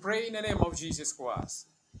and to pray in the name of Jesus Christ.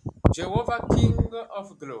 Jehovah, King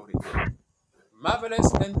of glory,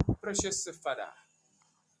 marvelous and precious Father,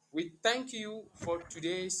 we thank you for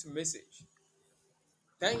today's message.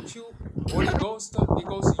 Thank you, Holy Ghost,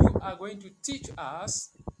 because you are going to teach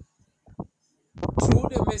us through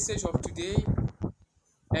the message of today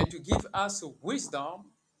and to give us wisdom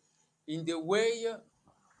in the way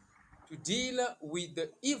to deal with the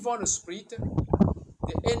evil spirit,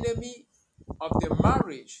 the enemy of the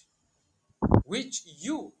marriage, which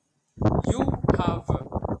you have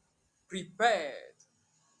prepared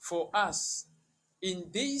for us in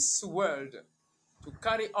this world to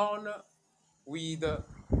carry on with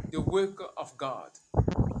the work of God.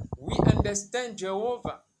 We understand,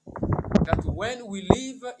 Jehovah, that when we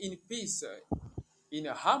live in peace, in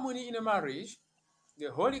harmony in a marriage,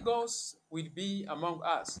 the Holy Ghost will be among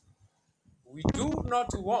us. We do not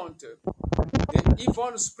want the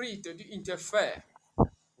evil spirit to interfere.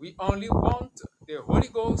 We only want the Holy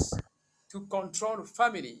Ghost to control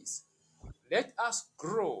families. Let us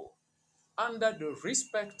grow under the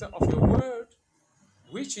respect of your word,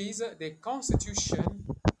 which is the constitution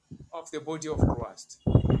of the body of Christ.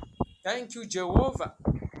 Thank you, Jehovah,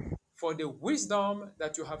 for the wisdom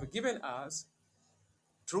that you have given us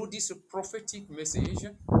through this prophetic message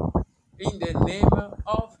in the name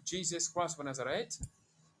of Jesus Christ of Nazareth.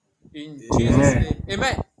 In Jesus' Amen. name,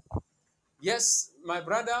 amen. Yes, my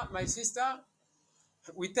brother, my sister,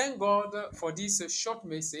 we thank God for this short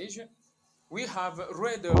message. We have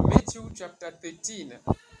read Matthew chapter 13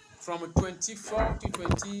 from 24 to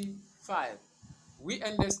 25. We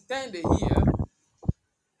understand here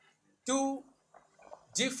two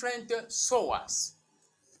different sowers,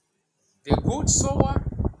 the good sower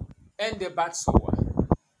and the bad sower.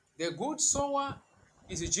 The good sower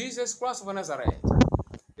is Jesus Christ of Nazareth.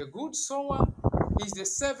 The good sower is the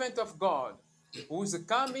servant of God who is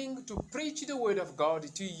coming to preach the word of God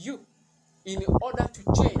to you in order to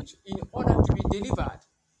change, in order to be delivered.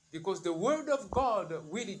 Because the word of God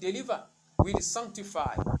will deliver, will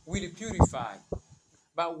sanctify, will purify.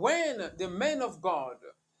 But when the man of God,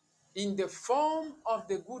 in the form of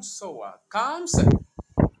the good sower, comes,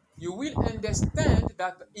 you will understand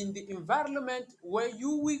that in the environment where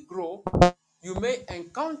you will grow, you may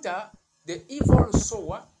encounter the evil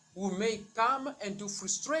sower who may come and to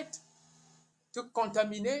frustrate, to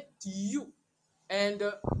contaminate you, and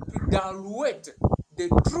to dilute the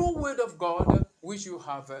true word of God which you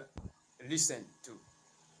have listened to.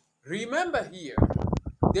 Remember here,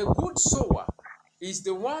 the good sower is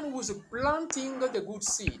the one who's planting the good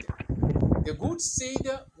seed. The good seed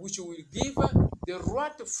which will give the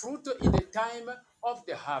right fruit in the time of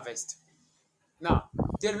the harvest. Now,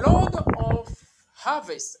 the Lord of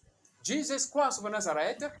harvest, Jesus Christ of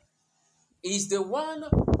Nazareth, is the one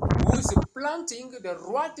who is planting the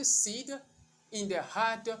right seed in the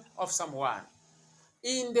heart of someone.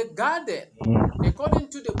 In the garden, according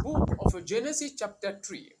to the book of Genesis chapter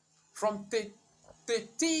 3, from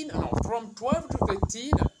 12 to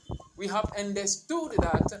 13, we have understood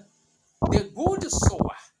that the good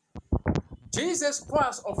sower, Jesus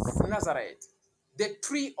Christ of Nazareth, the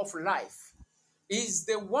tree of life, is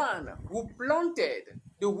the one who planted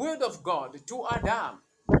the word of God to Adam.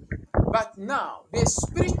 But now, the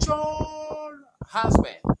spiritual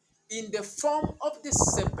husband, in the form of the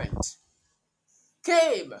serpent,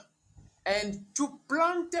 came and to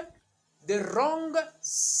plant the wrong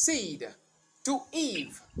seed to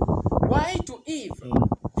Eve. Why to Eve?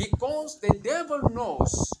 Because the devil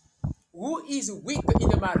knows who is weak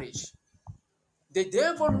in a marriage. The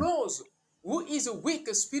devil knows who is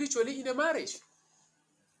weak spiritually in a marriage.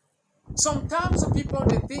 Sometimes people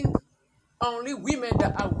they think only women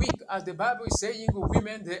that are weak, as the Bible is saying,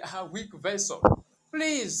 women they are weak vessels.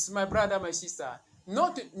 Please, my brother, my sister,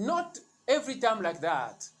 not every time like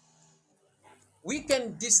that. We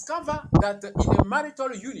can discover that in a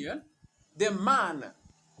marital union, the man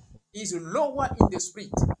is lower in the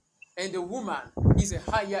spirit and the woman is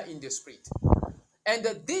higher in the spirit. And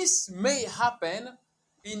this may happen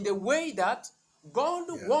in the way that God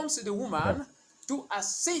wants the woman to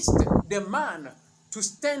assist the man to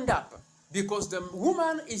stand up because the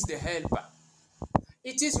woman is the helper.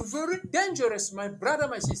 It is very dangerous, my brother,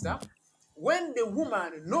 my sister, when the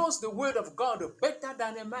woman knows the word of God better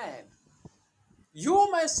than a man. You,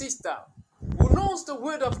 my sister, who knows the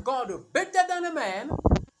word of God better than a man,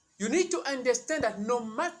 you need to understand that no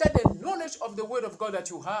matter the knowledge of the word of God that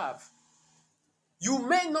you have, You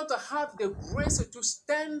may not have the grace to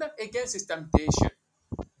stand against his temptation.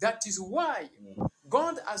 That is why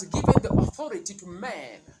God has given the authority to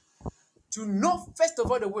man to know first of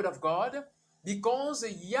all the word of God, because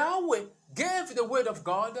Yahweh gave the word of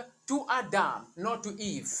God to Adam, not to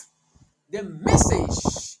Eve. The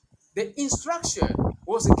message, the instruction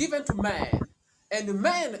was given to man, and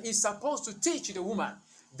man is supposed to teach the woman.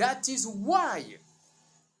 That is why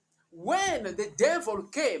when the devil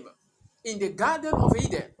came in the Garden of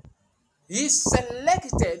Eden, he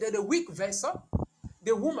selected the weak vessel,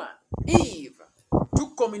 the woman, Eve,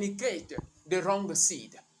 to communicate the wrong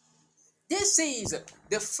seed. This is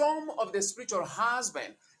the form of the spiritual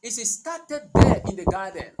husband. It started there in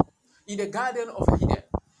the Garden of Eden.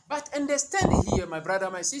 But understand here, my brother,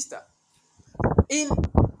 my sister, in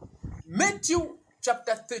Matthew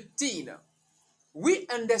chapter 13, we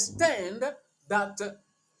understand that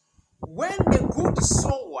when the good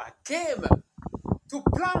sower came to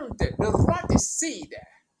plant the right seed,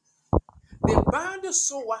 the bad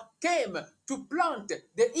sower came to plant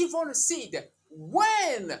the evil seed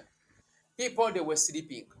when people they were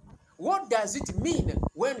sleeping. What does it mean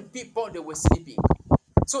when people they were sleeping?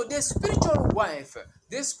 So the spiritual wife,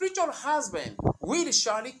 the spiritual husband will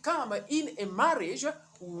surely come in a marriage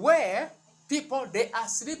where people they are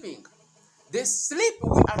sleeping. The sleep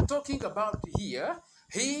we are talking about here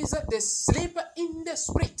is the sleep in the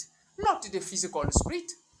spirit, not the physical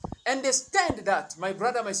spirit. Understand that, my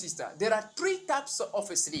brother, my sister, there are three types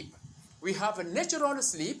of sleep. We have a natural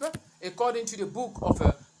sleep, according to the book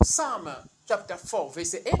of Psalm chapter 4,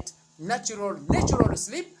 verse 8. Natural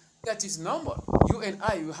sleep, that is normal. You and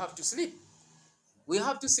I, you have to sleep. We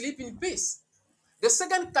have to sleep in peace. The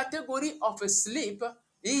second category of sleep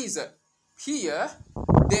is here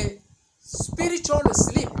the spiritual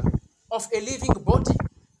sleep of a living body.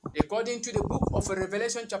 According to the book of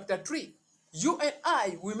Revelation chapter 3, you and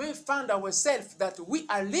I, we may find ourselves that we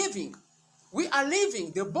are living. We are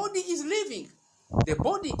living. The body is living.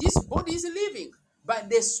 This body is living. But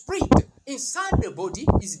the spirit inside the body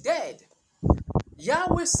is dead.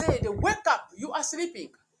 Yahweh said, wake up, you are sleeping.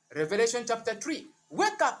 Revelation chapter 3,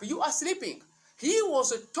 wake up, you are sleeping. He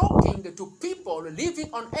was talking to people living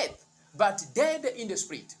on earth, but dead in the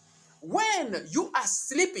spirit. When you are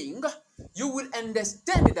sleeping, you will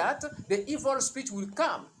understand that the evil spirit will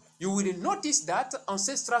come. You will notice that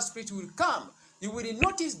ancestral spirit will come. You will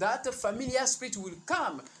notice that familiar spirit will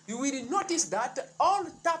come. You will notice that all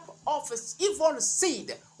type of evil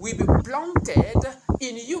seed will be planted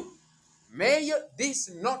in you. May this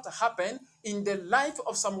not happen in the life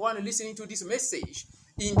of someone listening to this message.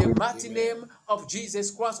 In the mighty name of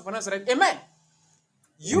Jesus Christ of Nazareth. Amen.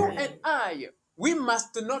 You and I, we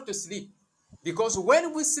must not sleep. Because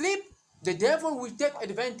when we sleep, the devil will take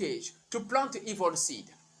advantage to plant evil seed.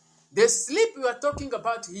 The sleep we are talking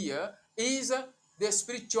about here is the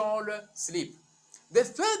spiritual sleep. The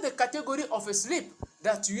third category of a sleep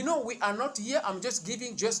that we are not here, I'm just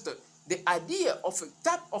giving the idea of a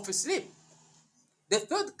type of a sleep. The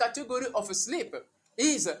third category of sleep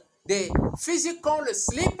is the physical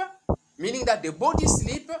sleep, meaning that the body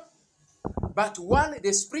sleep, but while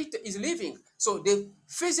the spirit is living. So the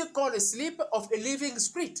physical sleep of a living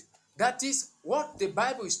spirit. That is what the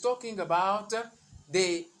Bible is talking about,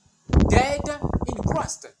 the dead in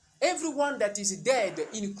Christ. Everyone that is dead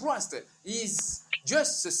in Christ is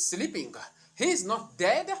just sleeping. He is not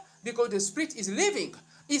dead because the spirit is living.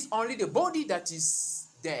 It's only the body that is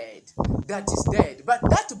dead. That is dead. But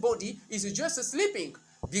that body is just sleeping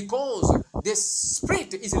because the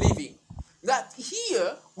spirit is living. That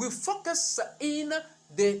here we focus in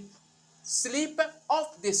the sleep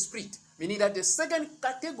of the spirit, meaning that the second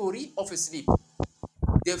category of sleep,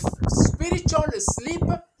 the spiritual sleep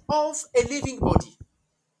of a living body.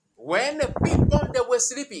 When people they were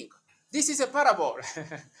sleeping, this is a parable.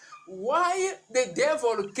 Why the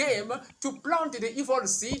devil came to plant the evil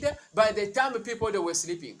seed by the time people they were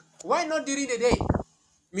sleeping? Why not during the day?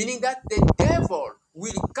 Meaning that the devil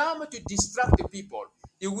will come to distract the people.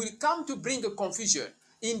 It will come to bring a confusion.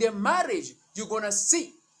 In the marriage, you're going to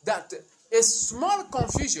see that a small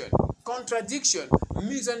confusion, contradiction,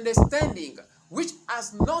 misunderstanding, which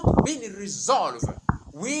has not been resolved,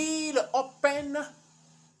 will open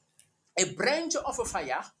a branch of a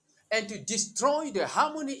fire and to destroy the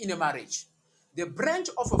harmony in a marriage. The branch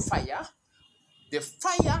of a fire, the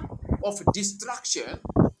fire of destruction,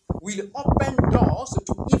 will open doors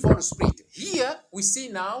to evil spirit. Here we see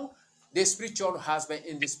now the spiritual husband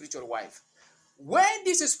and the spiritual wife. Where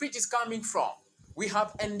this spirit is coming from, we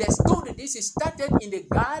have understood this started in the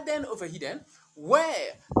Garden of Eden,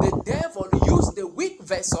 where the devil used the weak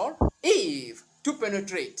vessel, Eve, to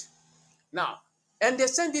penetrate. Now,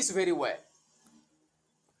 Understand this very well.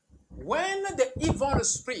 When the evil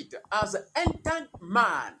spirit has entered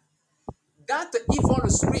man, that evil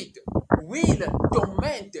spirit will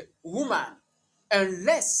torment woman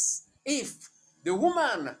unless if the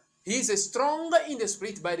woman is strong in the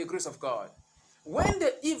spirit by the grace of God. When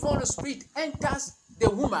the evil spirit enters the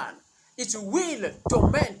woman, it will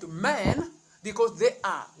torment man because they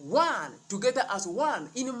are one together as one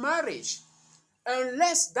in marriage.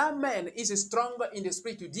 Unless that man is stronger in the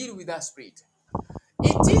spirit to deal with that spirit,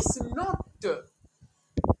 it is not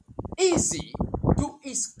easy to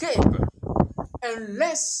escape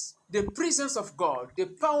unless the presence of God, the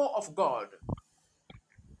power of God,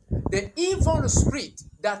 the evil spirit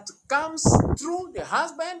that comes through the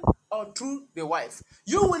husband or through the wife.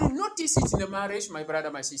 You will notice it in a marriage, my brother,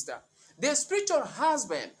 my sister. The spiritual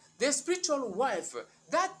husband, the spiritual wife,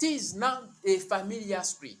 that is now a familiar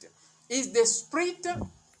spirit. Is the spirit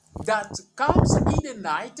that comes in the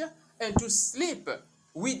night and to sleep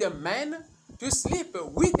with the man, to sleep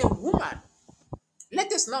with the woman.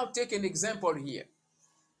 Let us now take an example here.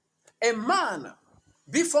 A man,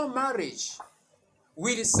 before marriage,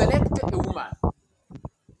 will select a woman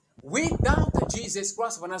without Jesus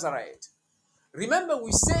Christ of Nazareth. Remember,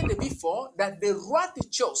 we said before that the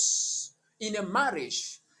right choice in a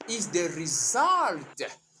marriage is the result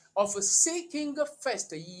of seeking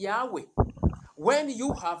first Yahweh. When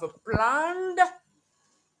you have planned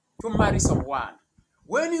to marry someone,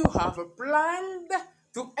 when you have planned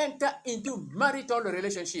to enter into marital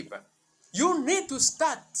relationship, you need to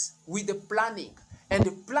start with the planning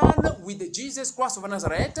and plan with Jesus Christ of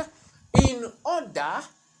Nazareth in order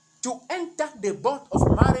to enter the bond of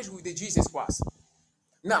marriage with the Jesus Christ.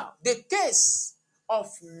 Now, the case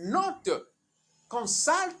of not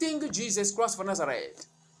consulting Jesus Christ of Nazareth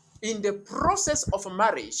in the process of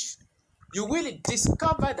marriage, you will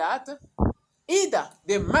discover that either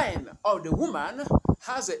the man or the woman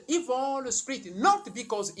has an evil spirit, not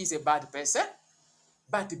because he's a bad person,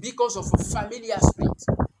 but because of a familiar spirit.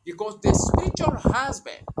 Because the spiritual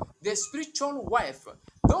husband, the spiritual wife,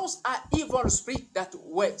 those are evil spirits that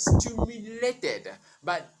were stimulated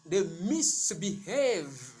by the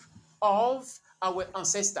misbehave of our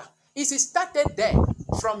ancestor. It started there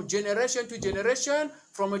from generation to generation,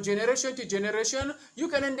 from a generation to generation. You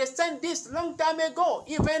can understand this long time ago.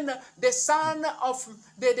 Even the son of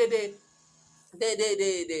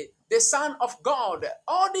the Son of God.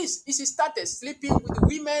 All this is started sleeping with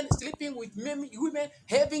women, sleeping with women,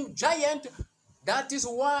 having giant. That is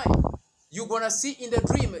why you're gonna see in the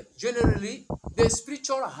dream. Generally, the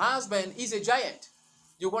spiritual husband is a giant.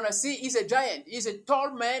 You're gonna see he's a giant. He's a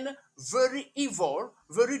tall man, very evil,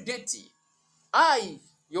 very dirty. I,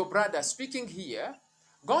 your brother, speaking here,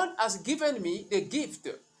 God has given me the gift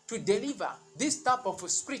to deliver this type of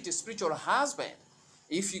spiritual husband.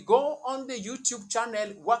 If you go on the YouTube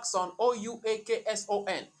channel, Waxon,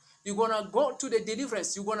 Oukson, you're going to go to the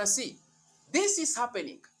deliverance. You're going to see this is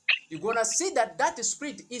happening. You're going to see that that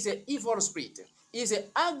spirit is an evil spirit, is an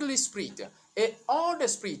ugly spirit, an old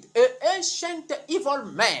spirit, an ancient evil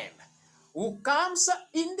man who comes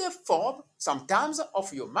in the form sometimes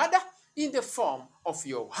of your mother, in the form of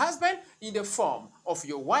your husband, in the form of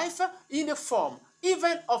your wife, in the form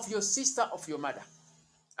even of your sister, of your mother.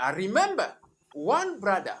 I remember one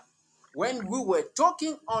brother, when we were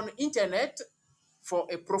talking on internet for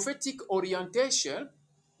a prophetic orientation,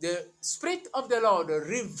 the Spirit of the Lord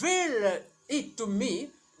revealed it to me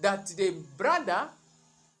that the brother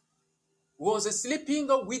was sleeping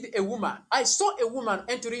with a woman. I saw a woman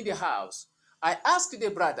entering the house. I asked the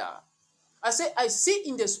brother, I said, I see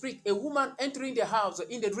in the spirit a woman entering the house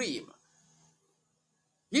in the dream.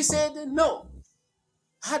 He said, no,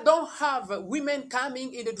 I don't have women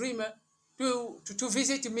coming in the dream to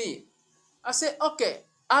visit me. I said, okay,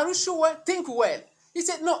 are you sure? Think well. He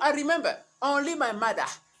said, no, I remember. Only my mother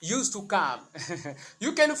used to come.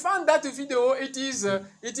 You can find that video. It is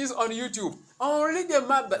on YouTube. Only the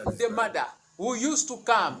mother who used to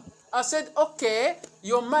come. I said, okay,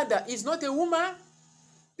 your mother is not a woman.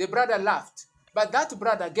 The brother laughed. But that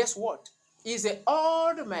brother, guess what? He's an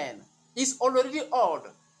old man. He's already old.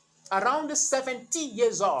 Around 70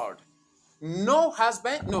 years old. No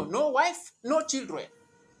husband, no wife, no children.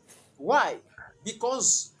 Why?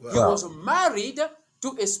 Because he was married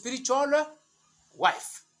to a spiritual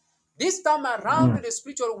wife. This time around, the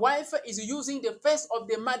spiritual wife is using the face of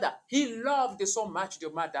the mother. He loved so much the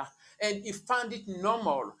mother, and he found it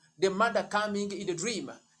normal, the mother coming in the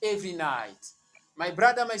dream every night. My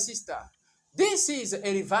brother, my sister, this is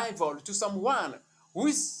a revival to someone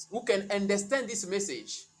who can understand this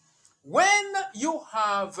message. When you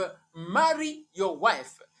have married your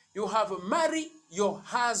wife, you have married your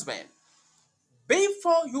husband.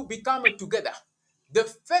 Before you become together, the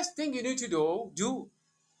first thing you need to do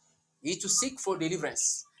is to seek for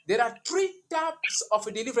deliverance. There are three types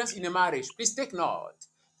of deliverance in a marriage. Please take note.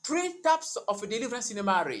 Three types of deliverance in a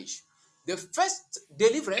marriage. The first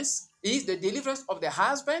deliverance is the deliverance of the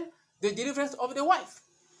husband, the deliverance of the wife.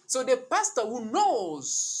 So the pastor who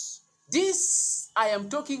knows this I am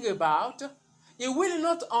talking about, he will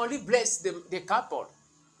not only bless the couple.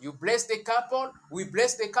 You bless the couple, we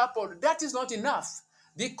bless the couple. That is not enough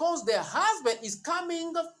because the husband is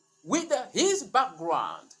coming with his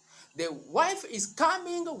background. The wife is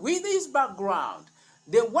coming with his background.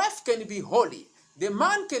 The wife can be holy, the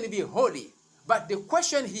man can be holy, but the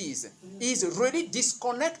question is really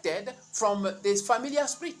disconnected from the familiar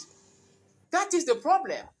spirit. That is the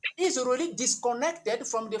problem. He's really disconnected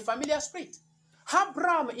from the familiar spirit.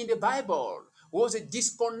 Abraham in the Bible was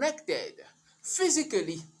disconnected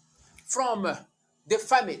physically from the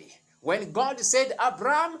family. When God said,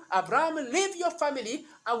 Abraham, leave your family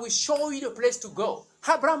and we show you the place to go.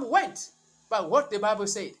 Abraham went. But what the Bible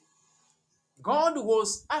said, God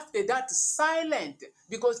was after that silent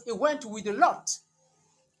because he went with Lot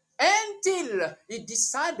until he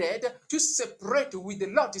decided to separate with the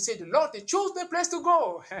Lord. He said, Lord, choose the place to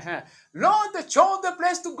go. Lord, chose the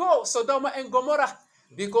place to go, Sodom and Gomorrah,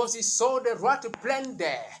 because he saw the right plant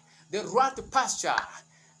there, the right pasture.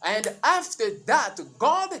 And after that,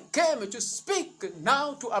 God came to speak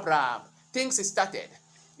now to Abraham. Things started.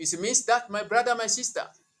 It means that, my brother, my sister,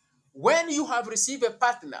 when you have received a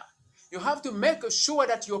partner, you have to make sure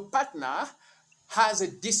that your partner has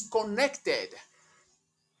disconnected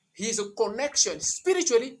his connection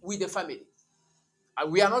spiritually with the family.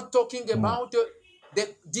 We are not talking about the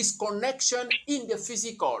disconnection in the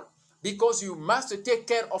physical, because you must take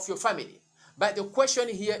care of your family. But the question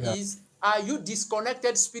here is, are you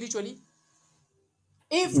disconnected spiritually?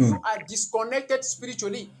 If you are disconnected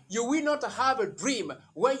spiritually, you will not have a dream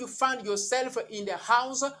when you find yourself in the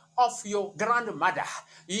house of your grandmother,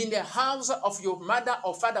 in the house of your mother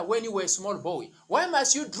or father when you were a small boy. Why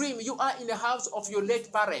must you dream you are in the house of your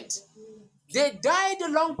late parent? They died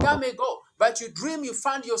a long time ago, but you dream you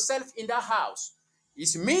find yourself in that house.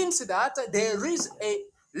 It means that there is a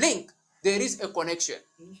link, there is a connection.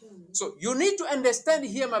 So you need to understand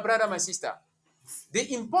here, my brother, my sister,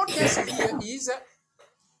 the importance here is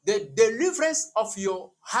the deliverance of your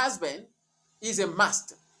husband is a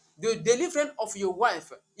must. The deliverance of your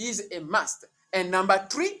wife is a must. And number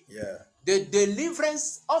three, the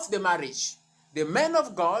deliverance of the marriage. The man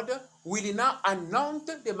of God will now anoint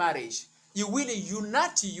the marriage. He will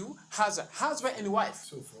unite you as a husband and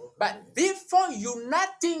wife. But before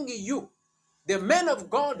uniting you, the man of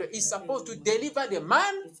God is supposed to deliver the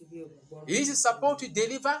man. He is supposed to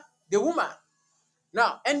deliver the woman.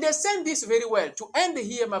 Now, understand this very well. To end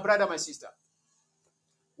here, my brother, my sister.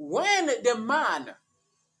 When the man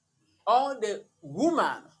or the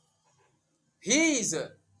woman is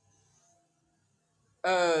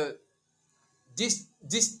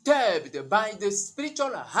disturbed by the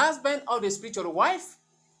spiritual husband or the spiritual wife,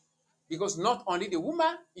 because not only the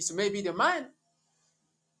woman, it's maybe the man,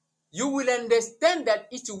 you will understand that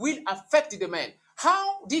it will affect the man.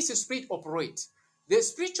 How this spirit operates? The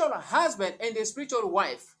spiritual husband and the spiritual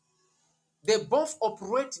wife, they both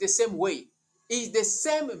operate the same way. It's the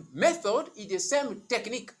same method, it's the same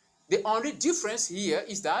technique. The only difference here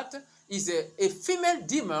is that is a female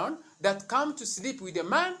demon that comes to sleep with a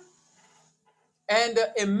man and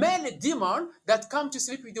a male demon that comes to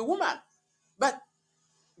sleep with a woman. But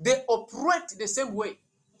they operate the same way.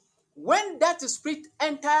 When that spirit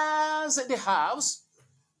enters the house,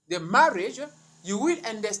 the marriage, you will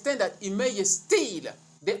understand that it may steal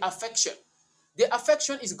the affection. The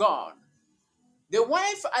affection is gone. The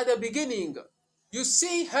wife at the beginning, you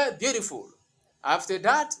see her beautiful. After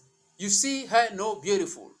that, you see her not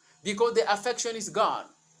beautiful because the affection is gone.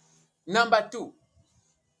 Number two,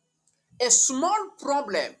 a small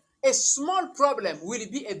problem will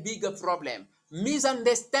be a bigger problem.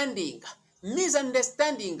 Misunderstanding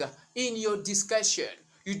in your discussion.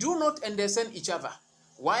 You do not understand each other.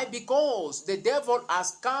 Why? Because the devil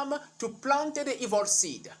has come to plant the evil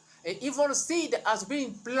seed. An evil seed has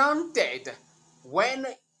been planted when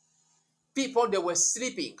people they were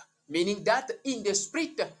sleeping, meaning that in the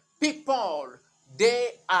spirit, people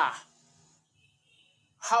they are,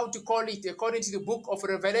 how to call it, according to the book of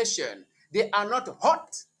Revelation, they are not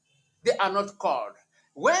hot, they are not cold.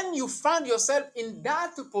 When you find yourself in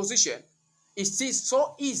that position, it is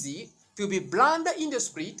so easy to be blind in the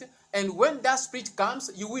spirit, and when that spirit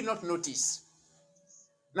comes, you will not notice.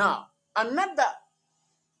 Now, another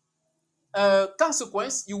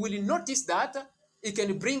consequence, you will notice that it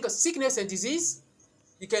can bring sickness and disease.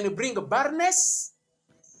 It can bring barrenness,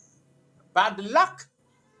 bad luck.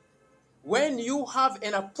 When you have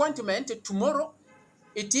an appointment tomorrow,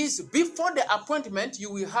 it is before the appointment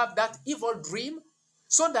you will have that evil dream,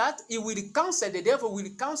 so that it will cancel, the devil will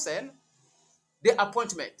cancel the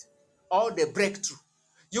appointment or the breakthrough.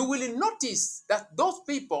 You will notice that those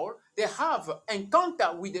people, they have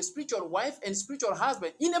encounter with the spiritual wife and spiritual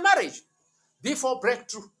husband in a marriage before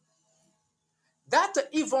breakthrough. That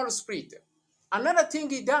evil spirit, another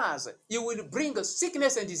thing it does, it will bring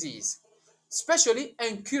sickness and disease, especially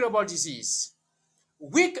incurable disease,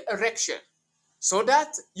 weak erection, so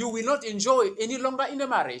that you will not enjoy any longer in a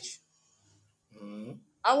marriage.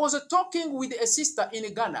 I was talking with a sister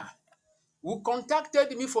in Ghana who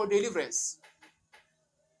contacted me for deliverance.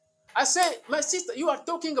 I said, my sister, you are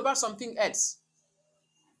talking about something else.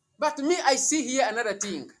 But me, I see here another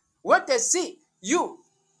thing. What I see, you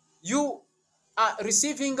are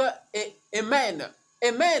receiving a man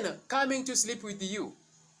coming to sleep with you.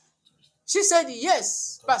 She said,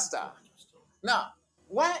 yes, Pastor. Now,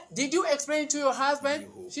 why did you explain to your husband?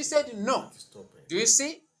 She said, no. Do you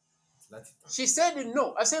see? She said,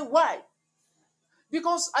 no. I said, why?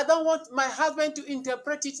 Because I don't want my husband to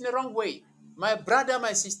interpret it in the wrong way. My brother,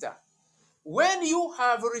 my sister, when you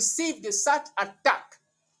have received such attack,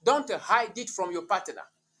 don't hide it from your partner.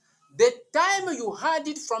 The time you hide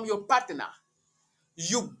it from your partner,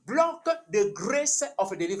 you block the grace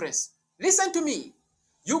of deliverance. Listen to me.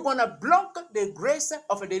 You're going to block the grace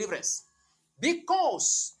of deliverance.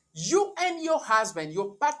 Because you and your husband,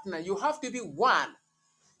 your partner, you have to be one,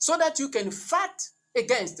 so that you can fight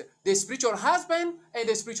against the spiritual husband and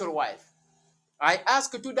the spiritual wife. I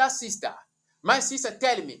asked to that sister, my sister,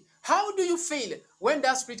 tell me, how do you feel when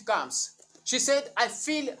that spirit comes? She said, I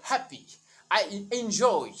feel happy. I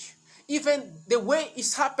enjoy. Even the way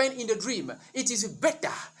it's happened in the dream, it is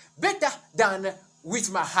better than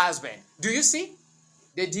with my husband. Do you see?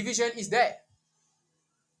 The division is there.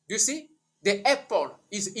 You see? The apple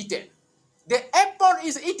is eaten. The apple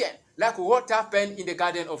is eaten like what happened in the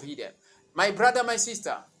Garden of Eden. My brother, my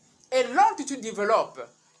sister, a lot to develop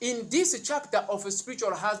in this chapter of a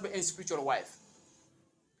spiritual husband and spiritual wife.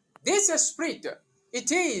 This spirit,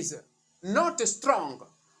 it is not strong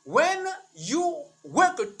when you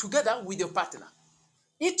work together with your partner.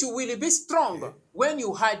 It will be strong when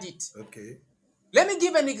you hide it. Okay. Let me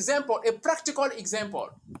give an example, a practical example.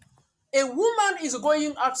 A woman is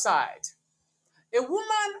going outside. A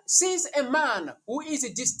woman sees a man who is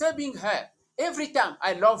disturbing her. Every time,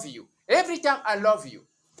 I love you. Every time, I love you.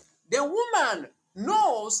 The woman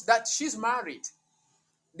knows that she's married.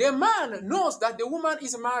 The man knows that the woman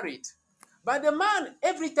is married. But the man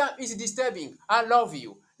every time is disturbing. I love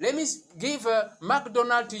you. Let me give a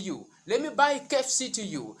McDonald's to you. Let me buy KFC to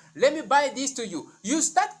you. Let me buy this to you. You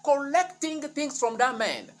start collecting things from that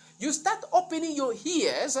man. You start opening your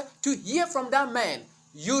ears to hear from that man.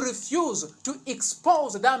 You refuse to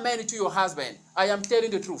expose that man to your husband. I am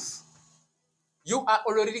telling the truth. You are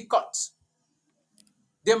already caught.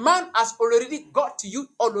 The man has already got you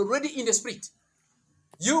already in the spirit.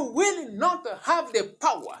 You will not have the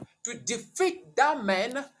power to defeat that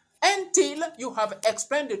man until you have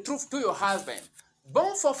explained the truth to your husband.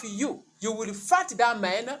 Both of you, you will fight that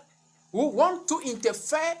man who want to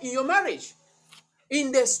interfere in your marriage.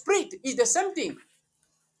 In the spirit, it's the same thing.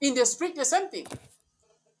 In the spirit, the same thing.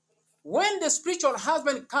 When the spiritual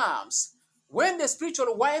husband comes, when the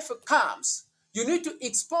spiritual wife comes, you need to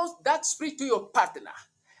expose that spirit to your partner.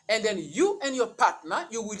 And then you and your partner,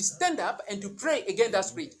 you will stand up and to pray against that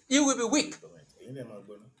spirit. You will be weak.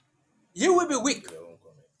 You will be weak.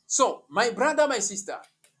 So, my brother, my sister,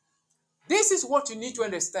 this is what you need to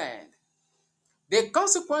understand. The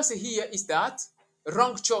consequence here is that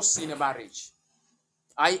wrong choice in a marriage.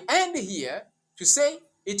 I end here to say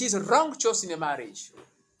it is wrong choice in a marriage.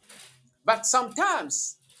 But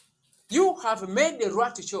sometimes you have made the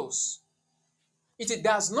right choice. It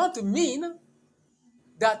does not mean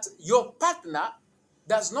that your partner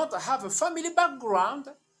does not have a family background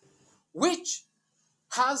which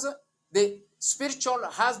has the spiritual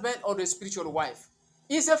husband or the spiritual wife.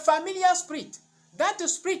 It's a familiar spirit. That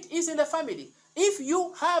spirit is in the family. If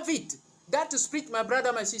you have it, that spirit, my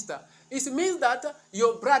brother, my sister, it means that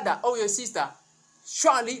your brother or your sister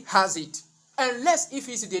surely has it, unless if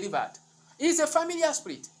he's delivered. It's a familiar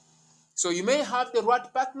spirit. So you may have the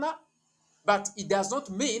right partner, but it does not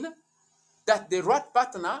mean that the right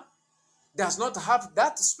partner does not have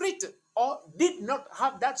that spirit or did not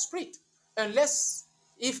have that spirit, unless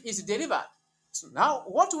if it's delivered. So now,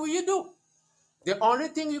 what will you do? The only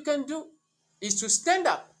thing you can do is to stand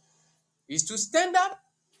up. is to stand up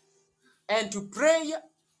and to pray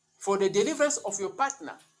for the deliverance of your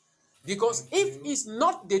partner. Because if it's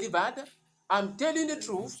not delivered, I'm telling the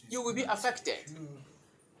truth, you will be affected.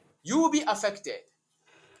 You will be affected.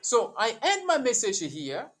 So I end my message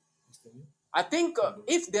here. I think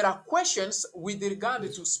if there are questions with regard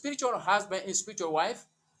to spiritual husband and spiritual wife,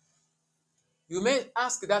 you may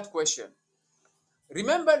ask that question.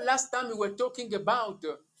 Remember last time we were talking about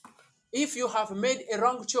if you have made a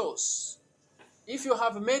wrong choice. If you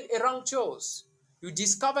have made a wrong choice, you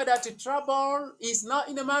discover that the trouble is not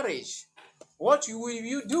in the marriage. What will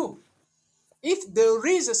you do? If there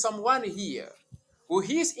is someone here who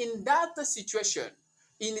is in that situation,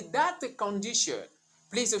 in that condition,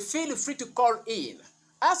 please feel free to call in.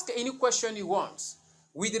 Ask any question you want.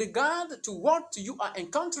 With regard to what you are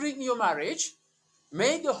encountering in your marriage,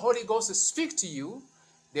 may the Holy Ghost speak to you.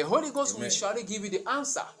 The Holy Ghost will surely give you the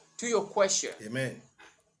answer to your question. Amen.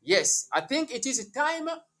 Yes, I think it is time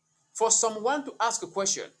for someone to ask a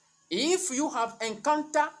question. If you have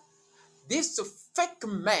encountered this fake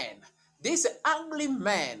man, this ugly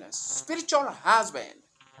man, spiritual husband,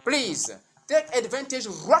 please take advantage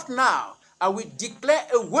right now. I will declare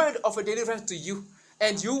a word of deliverance to you,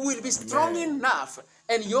 and you will be strong enough,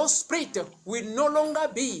 and your spirit will no longer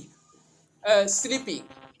be sleeping.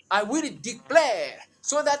 I will declare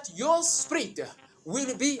so that your spirit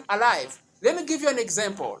will be alive. Let me give you an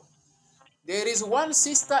example. There is one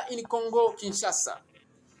sister in Congo, Kinshasa.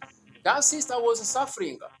 That sister was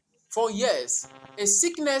suffering for years, a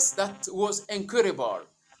sickness that was incurable.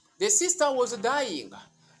 The sister was dying.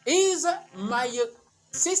 Is my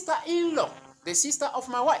sister-in-law, the sister of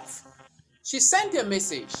my wife. She sent a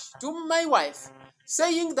message to my wife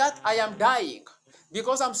saying that I am dying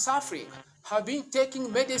because I'm suffering. Have been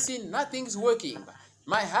taking medicine, nothing's working.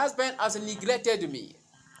 My husband has neglected me.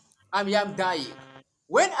 I am dying.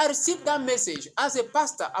 When I received that message as a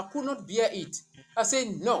pastor, I could not bear it. I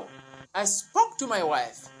said, no. I spoke to my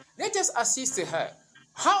wife. Let us assist her.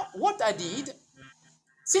 What I did,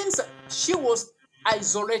 since she was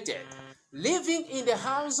isolated, living in the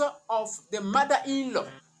house of the mother-in-law,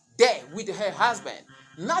 there with her husband,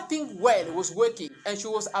 nothing well was working and she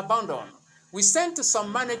was abandoned. We sent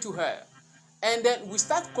some money to her and then we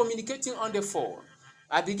start communicating on the phone.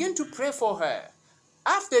 I began to pray for her.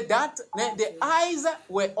 After that, the eyes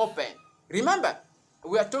were open. Remember,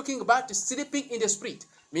 we are talking about sleeping in the spirit,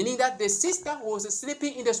 meaning that the sister was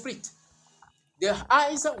sleeping in the spirit. The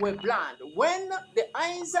eyes were blind. When the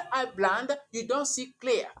eyes are blind, you don't see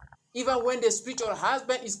clear. Even when the spiritual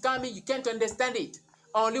husband is coming, you can't understand it.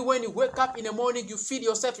 Only when you wake up in the morning, you feel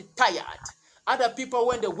yourself tired. Other people,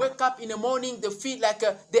 when they wake up in the morning, they feel like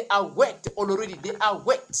they are wet already. They are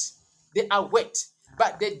wet. They are wet.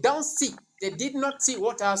 But they don't see. They did not see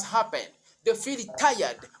what has happened. They feel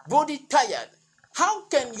tired, body tired. How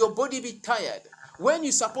can your body be tired when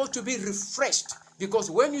you're supposed to be refreshed? Because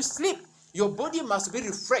when you sleep, your body must be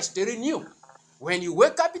refreshed, renewed. When you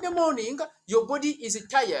wake up in the morning, your body is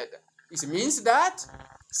tired. It means that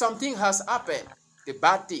something has happened, the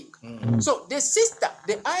bad thing. So the sister,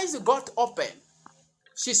 the eyes got open.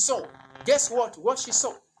 She saw. Guess what? What she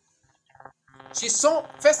saw? She saw,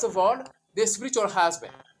 first of all, the spiritual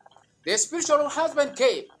husband. The spiritual husband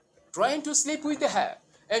came, trying to sleep with her.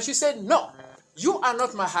 And she said, no, you are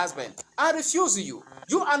not my husband. I refuse you.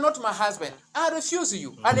 You are not my husband. I refuse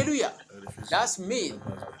you. Hallelujah. That's me.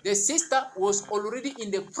 The sister was already in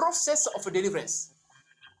the process of deliverance.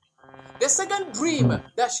 The second dream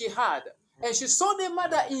that she had, and she saw the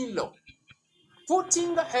mother-in-law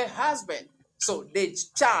putting her husband, so the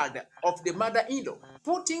child of the mother-in-law,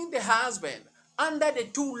 putting the husband under the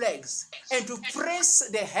two legs and to press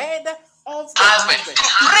the head of the husband.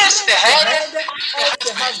 Press the head of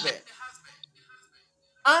the husband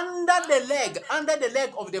under the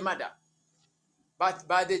leg of the mother. But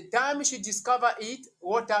by the time she discovered it,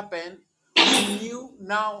 what happened? We knew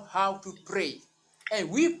now how to pray. And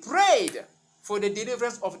we prayed for the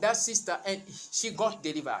deliverance of that sister and she got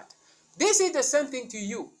delivered. This is the same thing to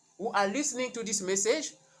you who are listening to this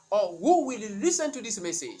message or who will listen to this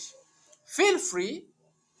message. Feel free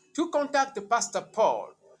to contact Pastor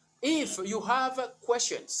Paul if you have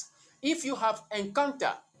questions, if you have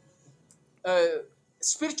encountered a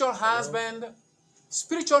spiritual husband,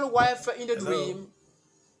 spiritual wife in the dream.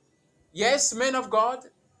 Yes, man of God.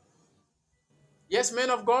 Yes, man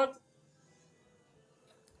of God.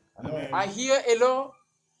 Amen. I hear hello.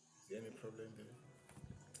 Is there any problem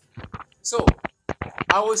there? So,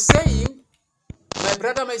 I was saying, my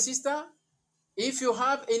brother, my sister, if you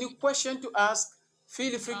have any question to ask,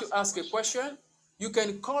 feel free to ask a question. You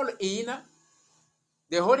can call in.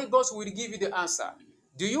 The Holy Ghost will give you the answer.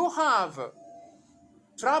 Do you have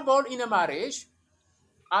trouble in a marriage?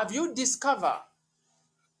 Have you discovered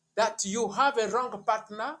that you have a wrong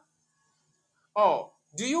partner? Or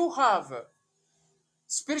do you have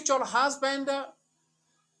spiritual husband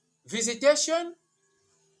visitation?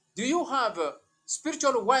 Do you have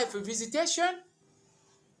spiritual wife visitation?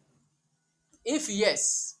 If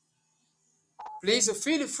yes, please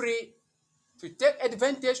feel free to take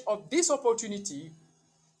advantage of this opportunity.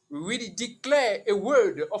 We will declare a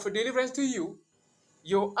word of deliverance to you.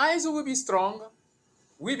 Your eyes will be strong,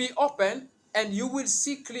 will be open, and you will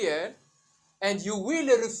see clear, and you will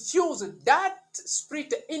refuse that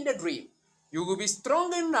spirit in the dream. You will be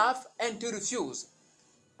strong enough and to refuse.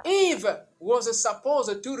 Eve was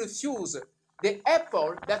supposed to refuse the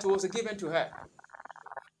apple that was given to her,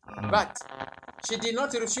 but she did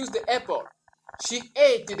not refuse the apple. She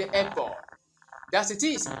ate the apple. That's it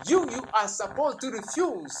is. You are supposed to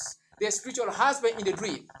refuse the spiritual husband in the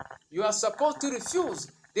dream. You are supposed to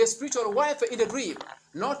refuse the spiritual wife in the dream,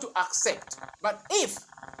 not to accept. But if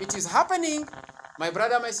it is happening, my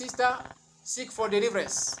brother, my sister, seek for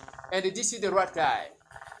deliverance. And this is the right time.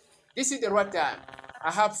 This is the right time.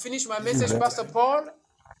 I have finished my message, Pastor Paul.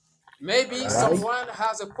 Maybe someone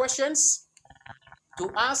has a questions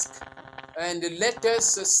to ask, and let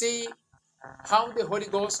us see how the Holy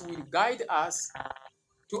Ghost will guide us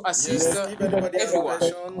to assist Yes, if anybody have everyone.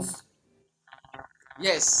 questions,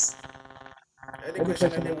 Yes. any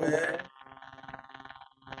question anywhere,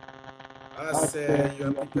 as you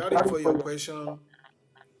are preparing for your question,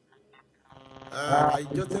 I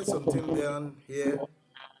jotted something down here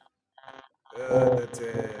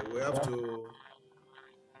that we have to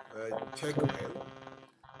check well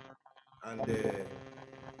and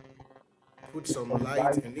put some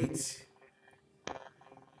light in it.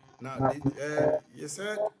 Now, you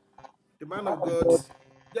said the man of God.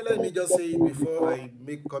 Yeah, let me just say it before I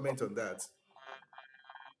make comment on that.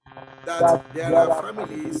 That there are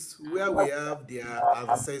families where we have their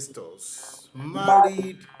ancestors,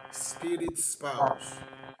 married spirit spouse.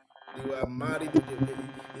 They were married.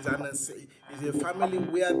 It's a family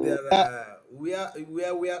where there are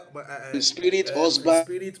the spirit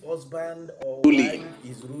husband or wife Ruling.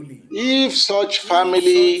 is ruling. If such If such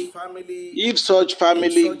family, family, if such if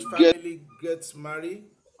family such get, family gets married,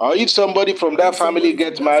 or if somebody from or that if family somebody from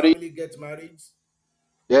gets that married, family gets married,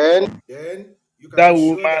 then then you can that be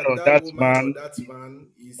sure woman that or that that woman or man that man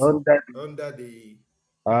is under under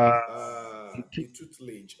uh, the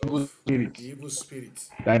tutelage of evil spirit the evil spirit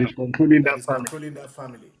that is controlling that that is family, controlling that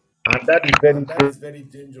family, and that is and that very is very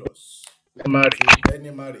dangerous to marriage.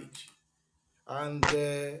 any marriage. And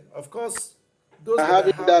of course, those Are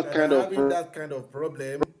having that that are kind of having that kind of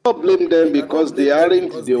problem, not blame we them cannot because they blame them aren't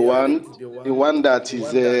because the they one, aren't the one that the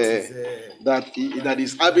is one that is that is that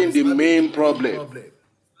having is the having the main main problem. problem.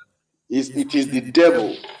 It It is is the the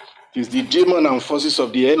devil, devil. it is the demon and forces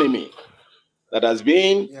of the enemy that has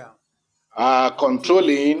been Yeah.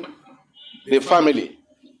 controlling The the family. family.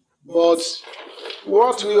 But But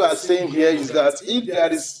what what we we are are saying saying here here is is that that if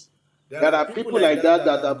if there there are are people people like like that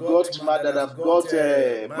that that have got that have got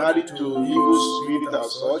married married to to evil evil spirit spirit and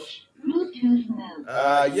and such, such,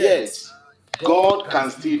 yet yet God God can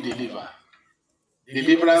can still still deliver. deliver.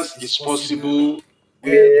 Deliverance Deliverance is is possible possible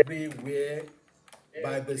everywhere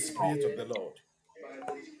by the Spirit of the Lord.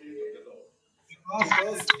 Because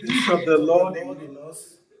the Spirit of the Lord in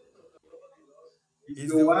us is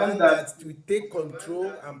the one that will take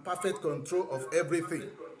control and perfect control of everything.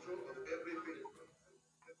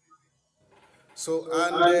 So,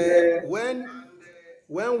 and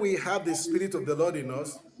when we have the Spirit of the Lord in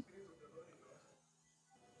us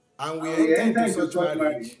and we enter into such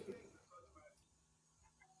marriage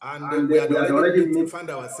and we had already found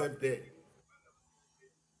ourselves there,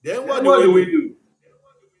 then what do we do?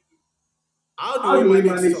 How do we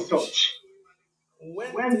manage such?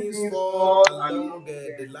 When things fall along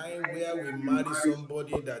the line where we marry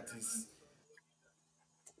somebody that is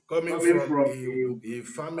coming from a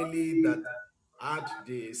family that had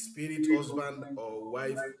the spirit husband or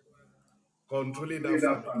wife controlling that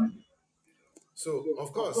family. So,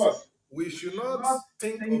 of course, we should not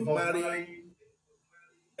think of marrying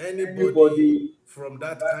anybody from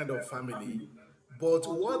that kind of family. But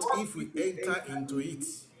what if we enter into it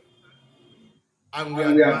and we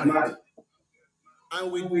are married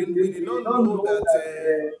and we did not know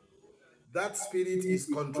that that spirit is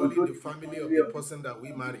controlling the family of the person that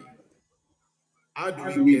we marry? How do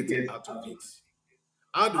we get out of it?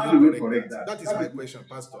 How do we correct that? That is my question,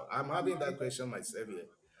 Pastor. I'm having that question myself here.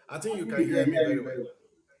 I think you can hear me very well.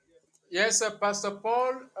 Yes, Pastor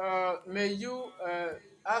Paul, may you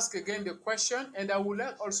ask again the question, and I would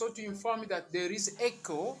like also to inform you that there is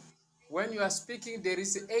echo. When you are speaking, there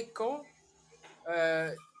is echo.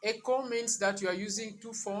 Echo means that you are using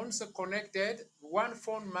two phones connected. One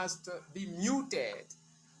phone must be muted,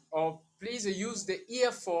 or please use the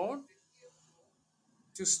earphone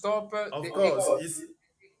to stop Of the course, echo.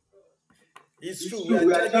 it's true. We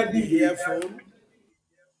are charging the earphone.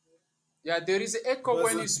 Yeah, there is echo Because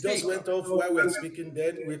when you it just speak. went off while we are speaking.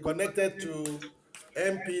 Then we connected to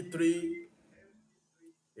MP3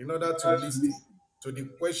 in order to listen to the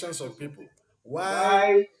questions of people.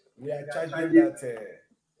 Why we are charging that?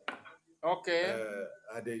 Okay,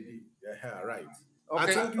 Right. I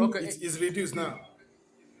okay, think okay. it is reduced now.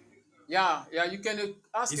 Yeah, you can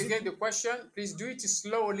ask Is it? again the question. Please do it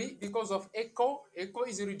slowly because of echo. Echo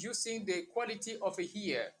is reducing the quality of a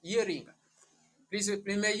hearing. Please,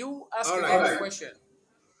 may you ask All again right. the question?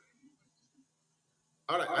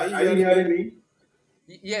 All right. Are you hearing me?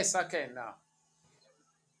 Yes, I can now.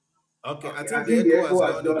 Okay. I think the echo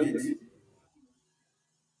has gone a bit.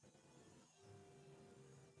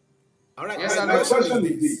 All right. Yes, My hello? question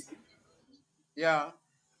is this. Yeah,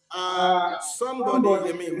 Somebody,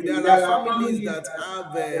 I mean, there are families that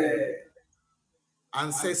have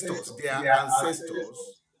ancestors, their ancestors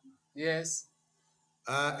yes,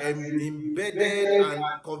 are embedded and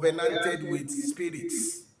covenanted with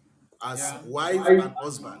spirits as yeah, wife and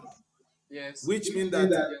husband, yes, which means that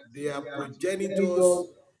their progenitors,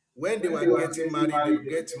 when they were getting married, they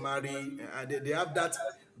get married, they have that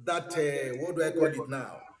what do I call it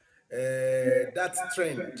now? That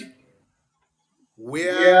trend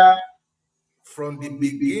where from the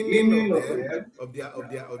beginning of them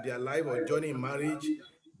of their life or journey in marriage,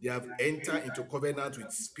 they have entered into covenant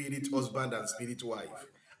with spirit husband and spirit wife,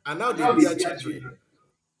 and now they bear children,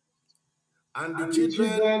 and the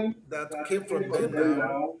children that came from them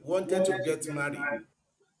now wanted to get married.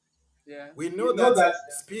 yeah, We know that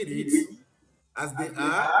spirits, as they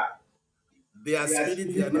are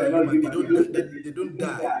spirits, they are not human, they don't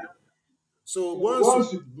die. So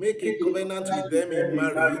once you make a covenant with them in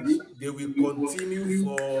marriage, they will continue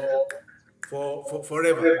for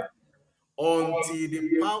forever until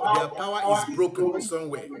their power is broken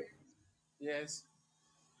somewhere. yes,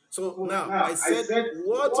 So now I said,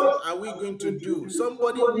 what are we going to do?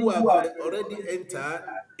 Somebody who have already entered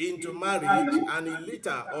into marriage and he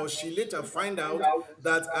later or she later find out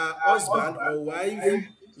that her husband or wife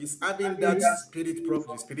is having that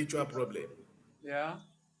spiritual problem. yeah.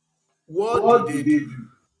 What do they do?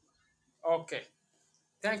 Okay.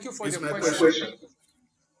 Thank you for Is the my question. question.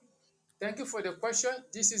 Thank you for the question.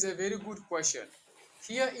 This is a very good question.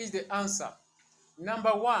 Here is the answer. Number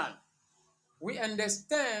one, we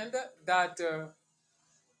understand that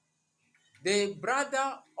the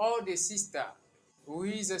brother or the sister who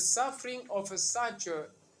is suffering of such a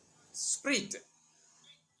spirit,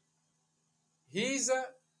 he's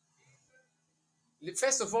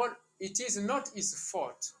first of all, it is not his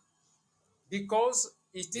fault because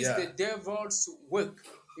it is Yeah. the devil's work.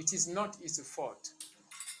 It is not his fault.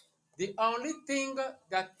 The only thing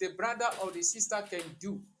that the brother or the sister can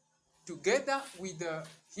do together with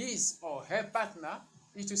his or her partner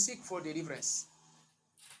is to seek for deliverance.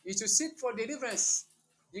 Is to seek for deliverance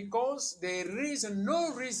because there is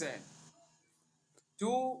no reason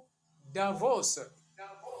to divorce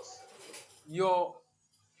your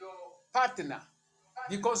partner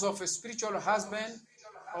because of a spiritual husband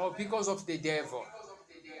or because of the devil.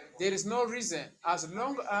 There is no reason as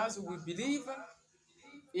long as we believe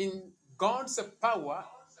in God's power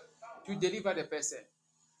to deliver the person.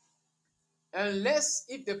 Unless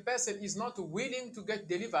if the person is not willing to get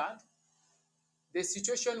delivered, the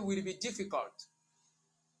situation will be difficult.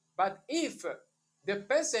 But if the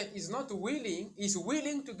person is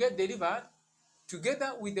willing to get delivered,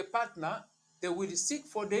 together with the partner, they will seek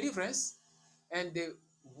for deliverance, and the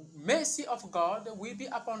mercy of God will be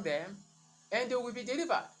upon them, and they will be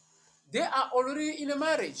delivered. They are already in a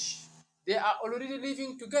marriage. They are already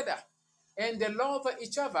living together, and they love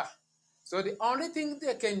each other. So the only thing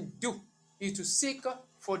they can do is to seek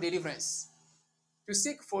for deliverance. To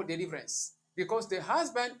seek for deliverance. Because the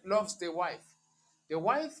husband loves the wife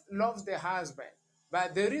loves the husband,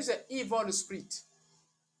 but there is an evil spirit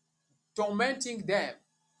tormenting them.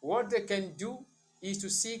 What they can do is to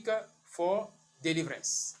seek for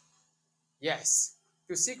deliverance. Yes,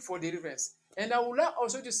 to seek for deliverance. And I would like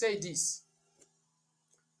also to say this.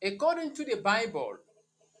 According to the Bible,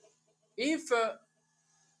 if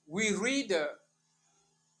we read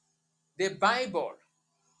the Bible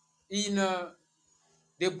in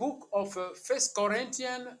the book of First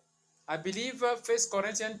Corinthians, I believe First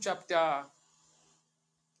Corinthians chapter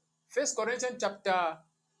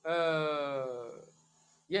uh,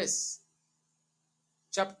 yes,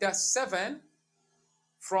 chapter 7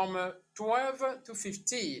 from 12 to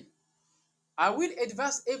 15. I will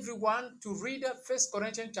advise everyone to read 1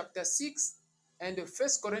 Corinthians chapter 6 and 1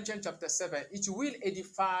 Corinthians chapter 7. It will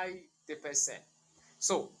edify the person.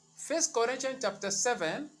 So, 1 Corinthians chapter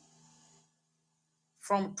 7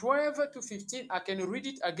 from 12 to 15, I can read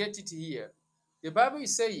it, I get it here. The Bible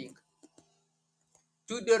is saying,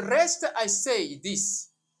 to the rest I say this,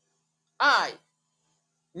 I,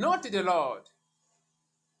 not the Lord,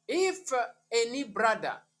 if any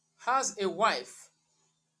brother has a wife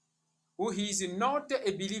who is not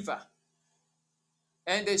a believer,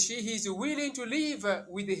 and she is willing to live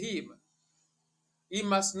with him, he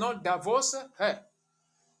must not divorce her.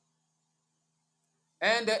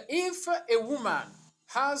 And if a woman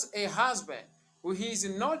has a husband who is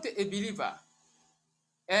not a believer,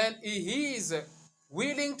 and he is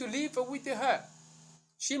willing to live with her,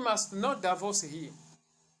 she must not divorce him.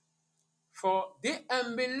 For the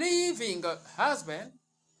unbelieving husband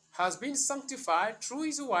has been sanctified through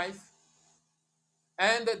his wife,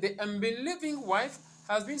 and the unbelieving wife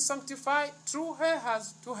has been sanctified through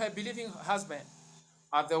her believing husband.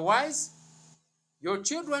 Otherwise, your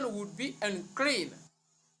children would be unclean,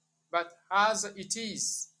 but as it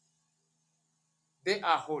is, they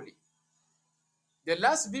are holy. The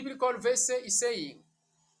last biblical verse is saying,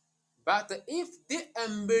 but if the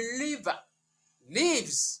unbeliever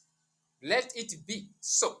lives, let it be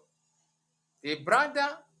so. The brother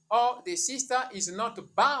or the sister is not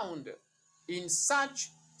bound in such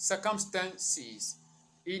circumstances.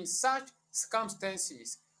 In such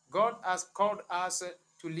circumstances, God has called us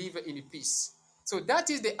to live in peace. So that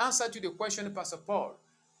is the answer to the question, Pastor Paul.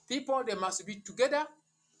 People, they must be together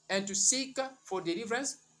and to seek for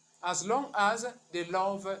deliverance as long as they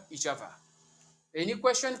love each other. Any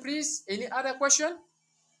question, please? Any other question?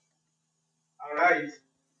 All right.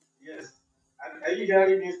 Yes. And are you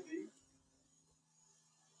hearing me, Steve?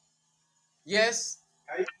 Yes.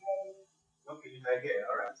 Are you okay? If I get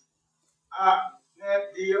all right. Then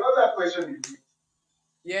the other question is this. So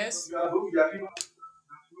Yes. you are people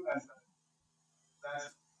answer that.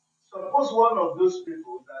 Suppose one of those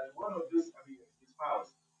people, that one of those, I mean, his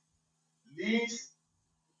spouse, leaves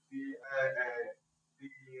the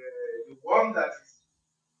one that is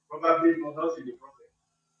probably not in the problem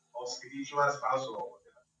or spiritual spouse or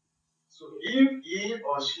whatever. So if he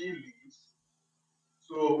or she leaves,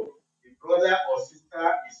 so the brother or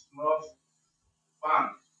sister is not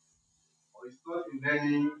bound or is not in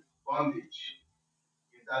any bondage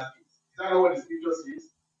in that case. Is that not what the scripture says?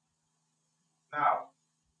 Now,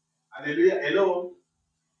 hallelujah. Hello,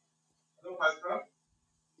 hello, Pastor.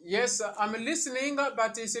 Yes, I'm listening,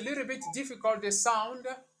 but it's a little bit difficult, the sound.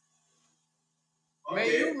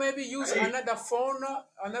 May you Okay. maybe use Are you, another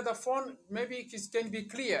phone, maybe it can be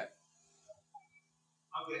clear.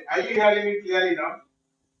 okay. Are you hearing me clearly now?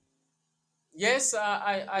 Yes,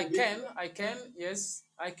 I Is it? can, yes,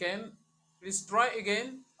 I can. Please try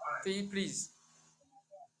again, All right. please.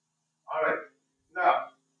 All right. Now,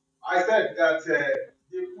 I said that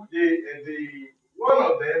the one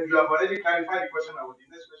of them you have already clarified the question.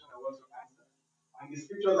 The next question I want to answer, and the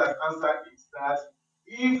scripture that answer is that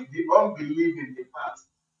if the unbelieving depart,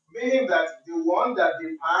 meaning that the one that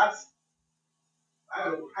departs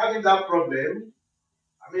having that problem,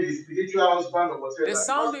 I mean the spiritual husband or The whatever, because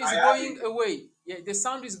sound is I have going a away. Yeah, the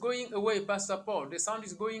sound is going away, Pastor Paul. The sound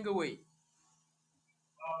is going away.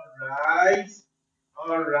 right,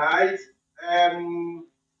 all right.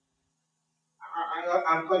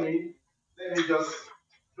 I'm coming. Let me just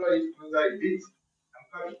draw it closer a bit.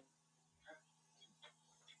 I'm coming.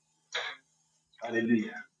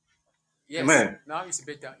 Hallelujah. Yes, Amen. now it's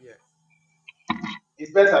better. Yeah.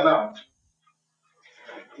 It's better now.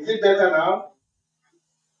 Is it better now?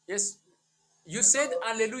 Yes, you said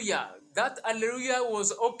hallelujah. That hallelujah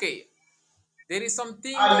was okay. There is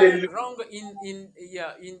something Hallelujah. wrong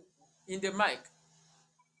in the mic.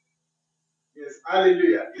 Yes,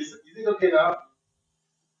 hallelujah. Is it okay now?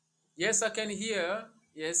 Yes, I can hear.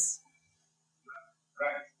 Yes.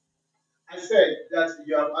 Right. I said that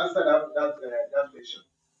you have answered that question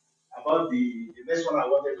about the next one I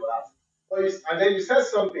wanted to ask. And then you said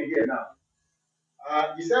something here now.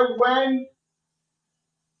 You said when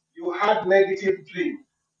you had negative dream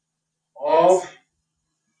of Yes.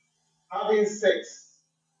 having sex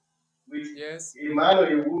with Yes. a man or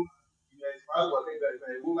a woman, you are a spouse, whatever,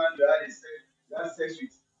 if a woman, you had sex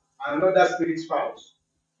with another spirit spouse.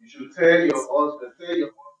 You should tell your Yes. husband, tell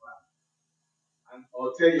your husband, and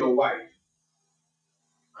or tell your wife.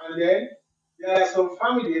 And then there are some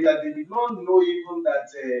family that they did not know even that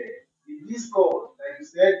the discord, like you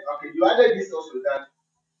said, okay, you added this also that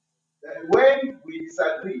when we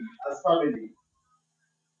disagree as family,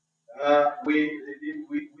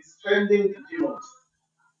 we strengthen the demons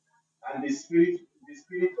and the spirit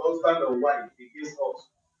husband or wife against us,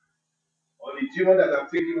 or the demon that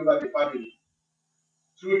have taken over the family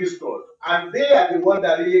through discord. And they are the one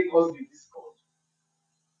that really cause the discord.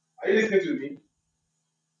 Are you listening to me?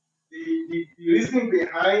 The reason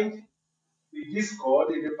behind the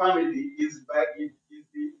discord in the family is the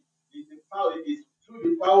power is through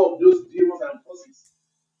the power of those demons and forces.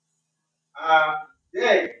 Uh,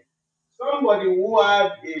 then somebody who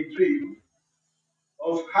had a dream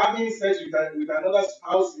of having sex with another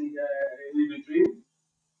spouse in the dream,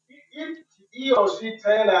 if he or she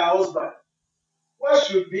tell her husband what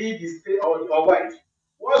should be the state or wife,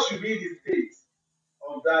 what should be the state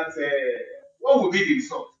of that, what would be the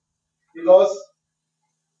result? Because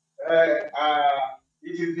uh, uh,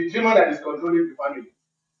 it is the demon that is controlling the family.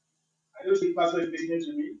 I don't think pastor is listening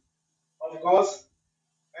to me. Of course,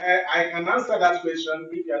 I can answer that question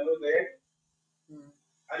if you are not there. Mm.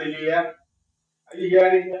 Hallelujah. Are you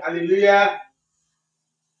hearing? Hallelujah.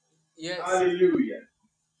 Yes. Hallelujah.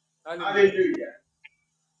 Hallelujah. Hallelujah.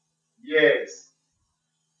 Yes.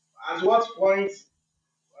 At what point,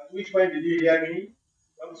 at which point did you hear me?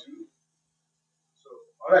 Come to. So,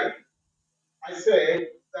 all right. I said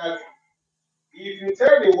that if you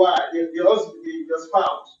tell the wife, the husband, your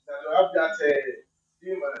spouse, that you have that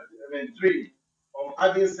dream of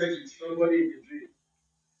having sex with somebody in the dream,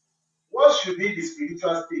 what should be the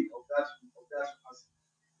spiritual state of that person?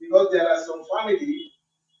 Because there are some family,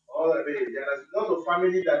 or there are a lot of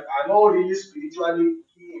family that are not really spiritually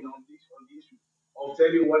keen on the issue of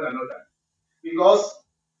telling one another. Because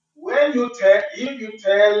if you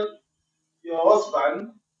tell your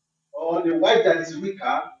husband or the wife that is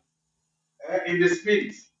weaker in the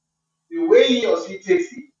spirit, the way he or she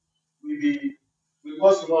takes it will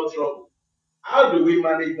cause more trouble. How do we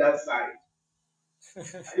manage that side?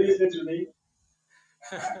 Are you listening to me?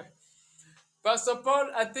 Pastor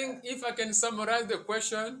Paul, I think if I can summarize the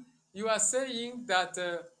question, you are saying that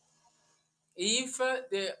if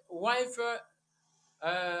the wife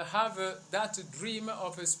have that dream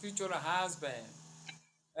of a spiritual husband,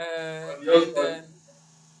 uh, On the and husband. then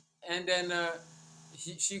and then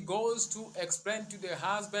she goes to explain to the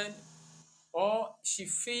husband, or she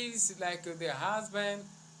feels like the husband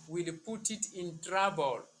will put it in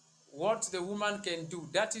trouble, what the woman can do?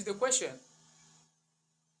 That is the question.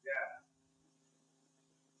 Yeah.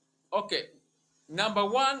 Okay. Number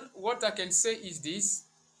one, what I can say is this: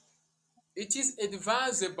 it is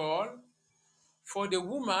advisable for the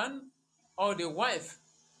woman or the wife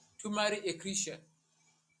to marry a Christian.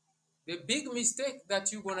 The big mistake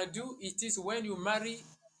that you're gonna do it is when you marry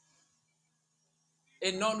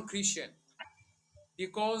a non-Christian,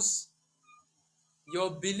 because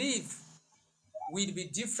your belief will be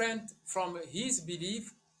different from his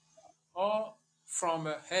belief or from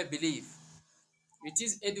her belief. It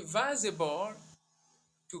is advisable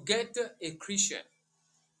to get a Christian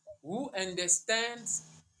who understands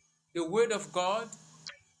the Word of God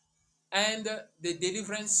and the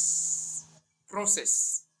deliverance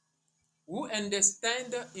process, who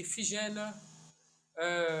understand Ephesians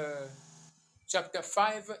chapter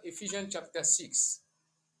 5, Ephesians chapter 6.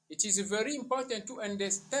 It is very important to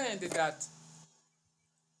understand that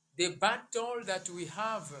the battle that we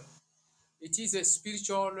have, it is a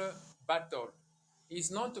spiritual battle.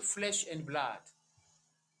 It's not flesh and blood.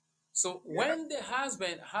 So Yeah. when the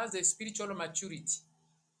husband has a spiritual maturity,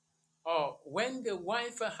 or when the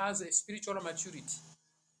wife has a spiritual maturity,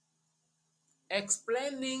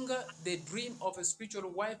 explaining the dream of a spiritual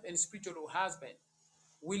wife and spiritual husband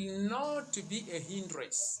will not be a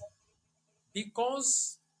hindrance,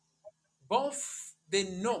 because both they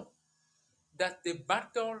know that the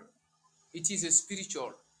battle, it is a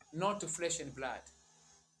spiritual, not flesh and blood.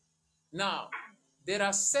 Now, there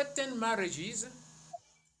are certain marriages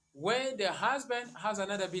where the husband has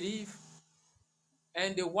another belief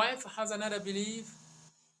and the wife has another belief.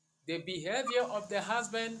 The behavior of the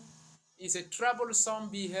husband is a troublesome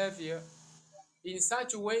behavior. In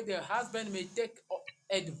such a way, the husband may take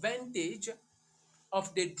advantage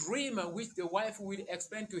of the dream which the wife will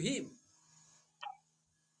explain to him.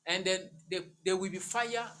 And then there will be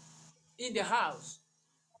fire in the house.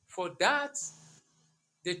 For that,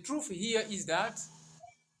 the truth here is that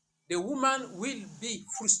the woman will be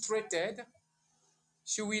frustrated.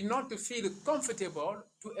 She will not feel comfortable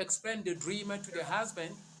to explain the dream to the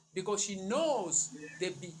husband because she knows the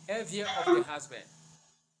behavior of the husband.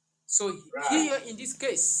 So Right. here in this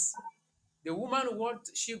case, the woman, what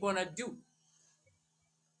she gonna do?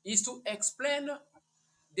 is to explain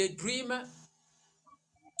the dream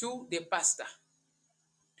to the pastor,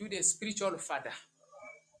 to the spiritual father,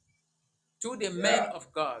 to the man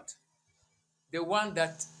of God, the one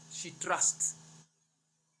that she trusts.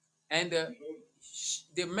 And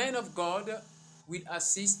the man of God will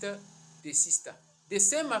assist the sister. The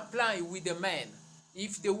same apply with the man.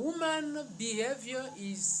 If the woman behavior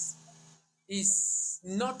is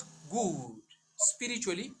not good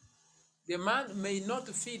spiritually, the man may not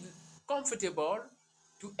feel comfortable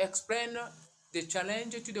to explain the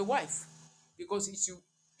challenge to the wife, because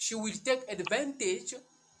she will take advantage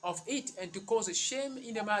of it and to cause shame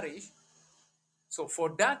in the marriage. So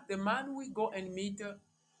for that, the man will go and meet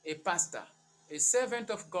a pastor, a servant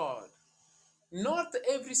of God. Not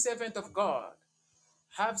every servant of God.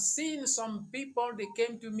 Have seen some people, they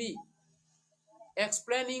came to me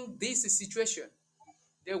explaining this situation.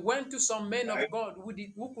 They went to some men of God who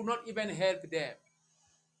could not even help them.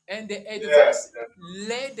 And the advice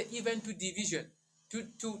led even to division,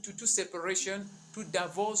 to separation, to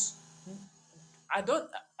divorce. I don't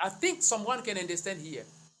I think someone can understand here.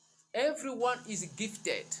 Everyone is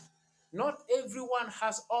gifted. Not everyone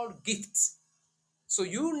has all gifts. So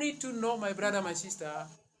you need to know, my brother, my sister,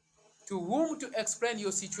 to whom to explain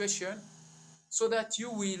your situation so that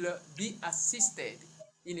you will be assisted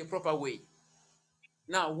in a proper way.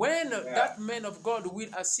 Now, when that man of God will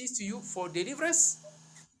assist you for deliverance,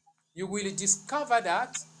 you will discover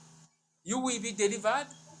that you will be delivered,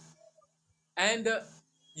 and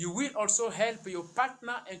you will also help your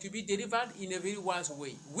partner and to be delivered in a very wise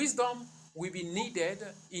way. Wisdom will be needed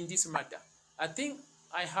in this matter. I think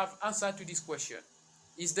I have answered to this question.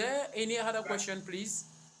 Is there any other question, please?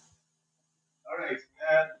 All right.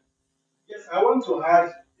 Yes, I want to add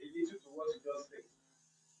a little to what you just said.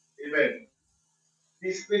 Amen.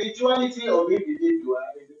 The spirituality of individual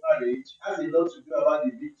in the marriage has a lot to do about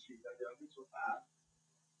the victory that they are going to have.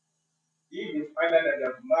 If they find out that they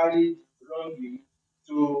have married wrongly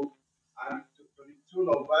to to the tune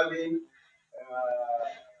of having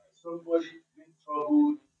somebody being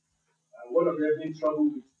troubled, one of them being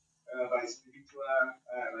troubled with by spiritual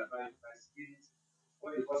by spirit,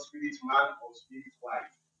 what they call spirit man or spirit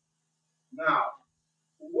wife. Now,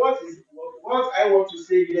 what I want to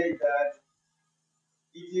say here is that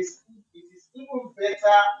it is even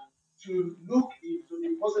better to look into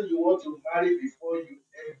the person you want to marry before you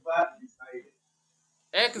ever decide it.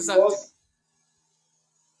 Exactly.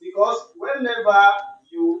 Because whenever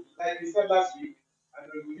you, like we said last week, and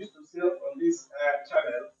we used to say on this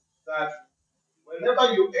channel, that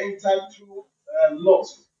whenever you enter through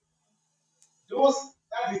lust, those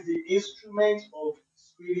that is the instrument of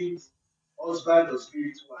spirit husband or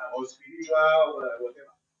spiritual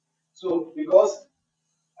whatever. So because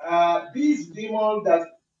these demons that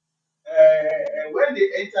when they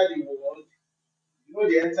enter the world,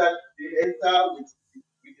 they enter with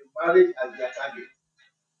the marriage as their target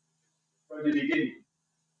from the beginning.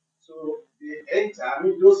 So they enter, I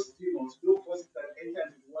mean, those demons, those forces that enter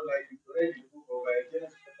into the world, like we read in the book of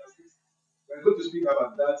Genesis chapter 6. We're going to speak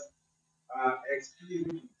about that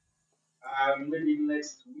explicitly maybe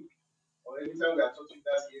next week or anytime we are touching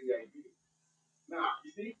that area again. Now,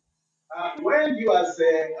 you see, when you as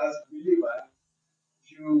believer,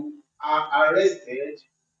 you are arrested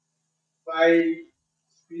by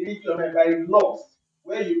spiritual, by lust,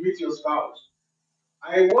 when you meet your spouse.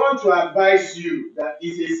 I want to advise you that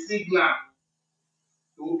is a signal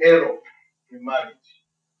to error in marriage.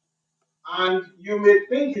 And you may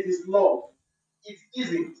think it is love. It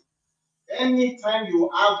isn't. Anytime you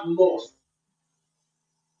have lust,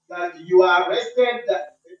 that you are arrested,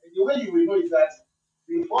 that the way you will know is that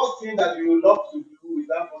the first thing that you will love to do with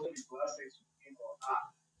that person is to have sex with him or her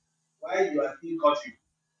while you are still courting.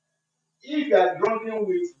 If you are drunken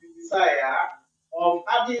with the desire of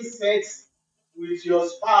having sex with your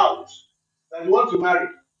spouse that you want to marry,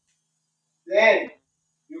 then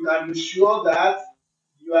you can be sure that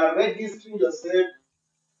you are registering yourself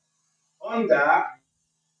under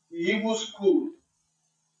the evil school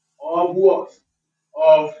of what?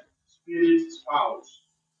 Of spirit spouse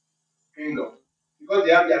kingdom. Because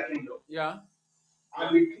they have their kingdom. Yeah.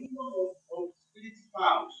 And Yeah. the kingdom of spirit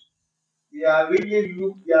spouse, they are really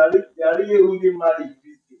ruling marriage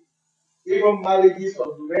these days. Even marriages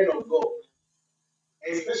of men of God,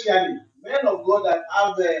 especially men of God that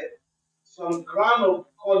have some crown of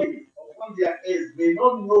calling upon their heads, may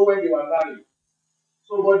not know when they were married.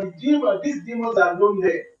 So, but these demons have known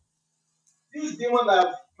them. These demons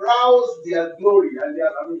have browsed their glory and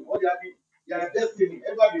what they have been, their destiny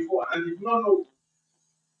ever before, and did not know.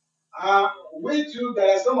 We too,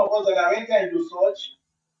 there are some of us that are entering into such.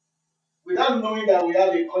 without knowing that we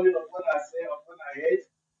have a calling upon our head.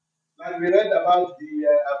 Like we read about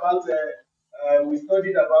we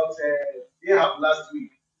studied about Ahab last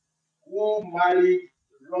week, who married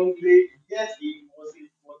wrongly. Yes, he was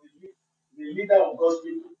the leader of God's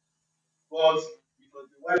people, but it was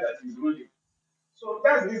the wife that is ruling. So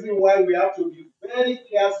that's the reason why we have to be very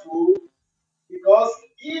careful, because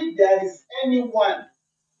if there is anyone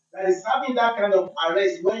that is having that kind of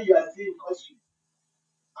arrest when you are still in courtship,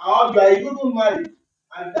 or you are even married,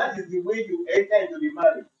 and that is the way you enter into the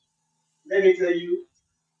marriage, let me tell you,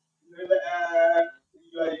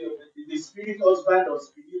 you are the spirit husband or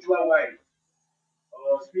spiritual wife,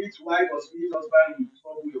 or spirit wife or spirit husband will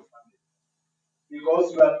trouble your family,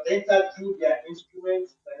 because you have entered through their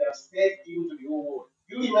instruments that they have said even to the whole world.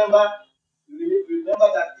 You remember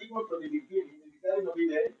that even from the beginning, in the beginning of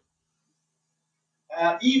Eden,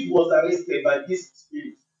 Eve was arrested by this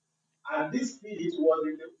spirit, and this spirit was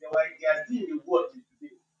they are still in the world till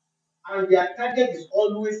today, and their target is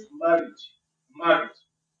always marriage, marriage.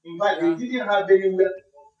 In fact, they Yeah. didn't have anywhere to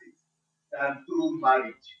operate than through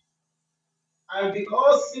marriage. And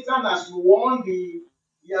because Satan has won the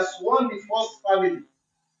first family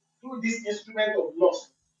through this instrument of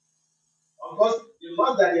lust. Of course, the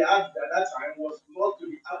lust that they had at that time was not to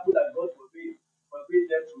the apple that God forbade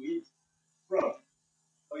them to eat from.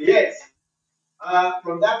 But yes,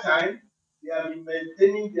 from that time, they have been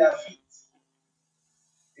maintaining their feet,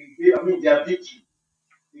 their victory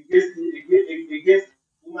against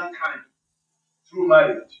humankind through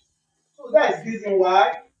marriage. So that is the reason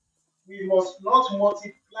why we must not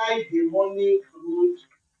multiply demonic ruled,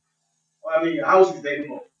 houses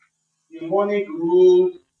anymore. Demonic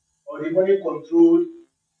ruled or demonic controlled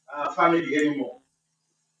family anymore.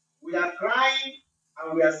 We are crying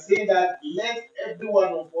and we are saying that let every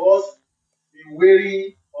one of us be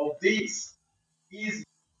wary of this. Is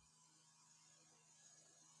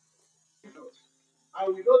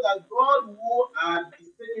and we know that God who is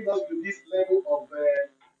taking us to this level of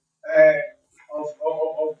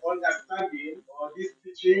understanding, or this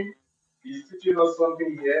teaching is teaching us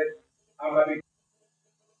something here. And by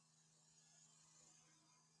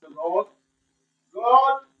the Lord,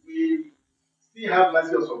 God will still have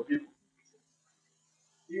mercy on some people.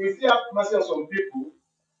 He will still have mercy on some people,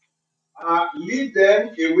 lead them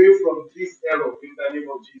away from this error in the name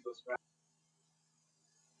of Jesus Christ.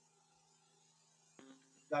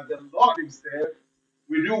 That the Lord Himself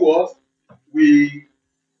will do what? We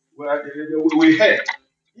will help.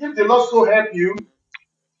 If the Lord so help you,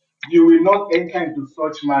 you will not enter into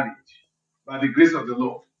such marriage by the grace of the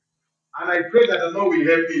Lord. And I pray that the Lord will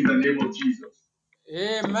help you in the name of Jesus.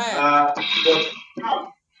 Amen. But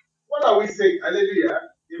now, what are we saying? Hallelujah.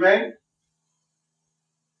 Amen.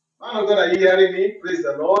 Man of God, are you hearing me? Praise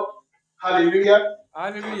the Lord. Hallelujah.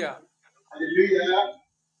 Hallelujah. Hallelujah.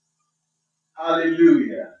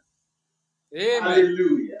 Hallelujah. Amen.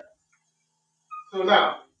 Hallelujah. So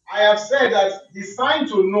now, I have said that the sign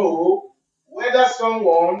to know whether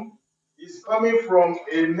someone is coming from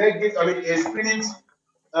a negative,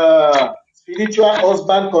 a spiritual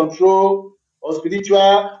husband control, or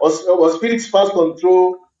spirit spouse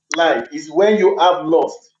control life, is when you have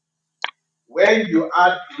lost. When you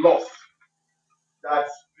have lost that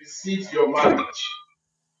precedes your marriage,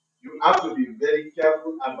 you have to be very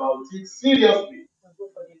careful about it seriously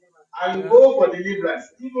and Yeah. go for deliverance.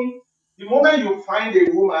 Even the moment you find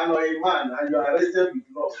a woman or a man and you are arrested with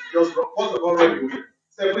lust, just first of all run away.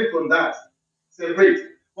 Separate from that.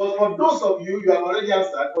 Separate. But for those of you, you have already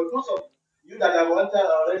answered. For those of you that have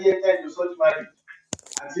already entered into such marriage,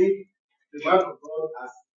 I think the man of God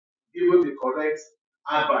has given the correct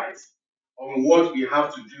advice on what we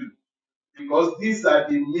have to do. Because these are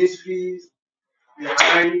the mysteries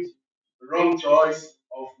behind wrong choice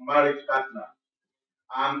of marriage partner.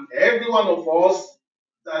 And every one of us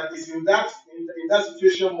that is in that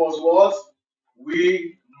situation must what?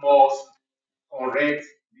 We must correct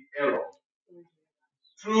the error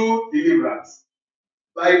through deliverance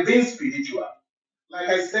by being spiritual. Like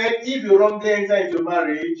I said, if you wrongly enter into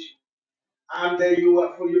marriage and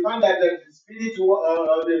you find that the spirit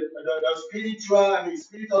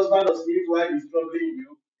husband or spirit wife is troubling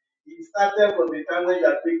you, it started from the time when you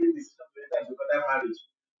are taking decision to enter into that marriage.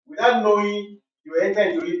 Without knowing, you enter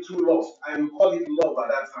into it through lust, and you call it love at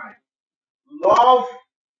that time. Love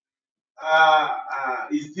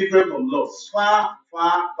is different from lust. Far,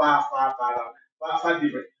 far, far, far, far, far, far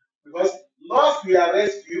different. Because lust will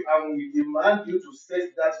arrest you and will demand you to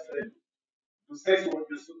set that friend, to set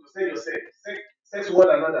yourself, sex one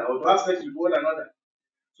another, or to have sex with one another.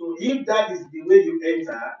 So if that is the way you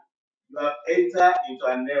enter, you have entered into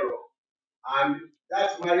an error. And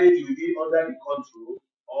that marriage will be under the control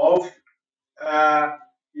of uh,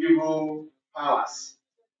 evil powers.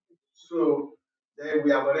 So then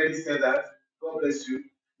we have already said that. God bless you.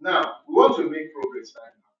 Now we want to make progress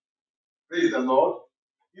right now. Praise the Lord.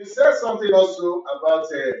 You said something also about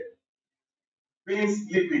being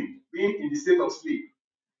sleeping, being in the state of sleep,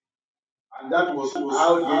 and that was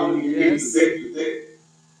how the enemy came to Yes. them.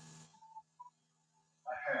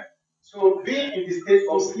 Uh-huh. So being in the state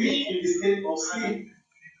of sleep,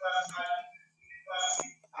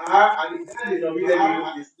 and and the garden of Eden,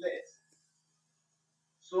 they slept.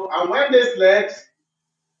 So and when they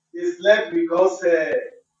slept because they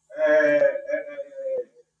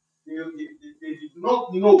did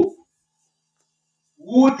not know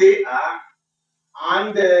who they are,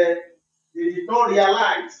 and they did not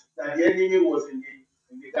realize that the enemy was in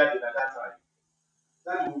the garden at that time.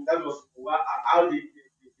 That was how they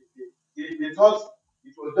thought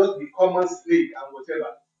it was just the common snake and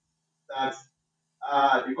whatever that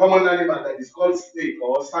the common animal that is called snake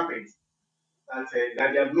or serpent that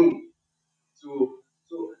they have known. So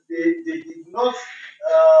they did not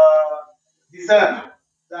uh, discern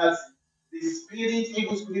that the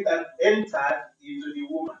evil spirit had entered into the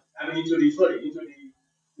woman. I mean, into the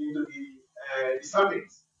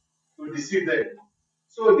serpent to deceive them.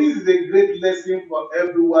 So this is a great lesson for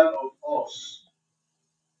every one of us.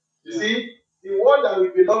 You Yeah. see, the world that we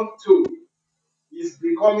belong to is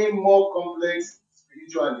becoming more complex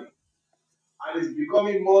spiritually and is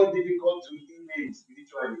becoming more difficult to live in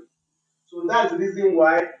spiritually. So that's the reason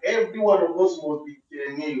why every one of us must be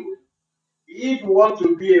genuine. If you want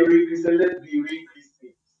to be a real Christian, let's be real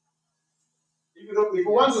Christians. If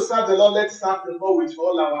you want to Yes. serve the Lord, let's serve the Lord with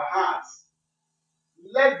all our hearts.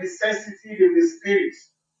 Let's be sensitive in the spirit.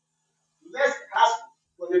 Let's ask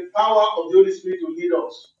for the power of the Holy Spirit to lead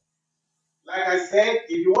us. Like I said,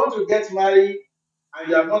 if you want to get married and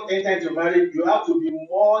you have not entered into marriage, you have to be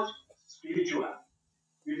more spiritual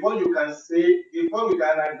before we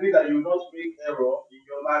can agree that you will not make error in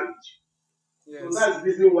your marriage. So Yes. that's the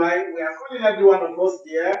reason why we are calling every one of us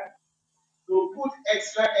here to put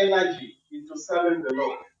extra energy into serving the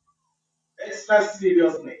Lord, extra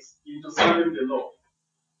seriousness into serving the Lord.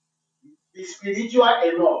 Be spiritual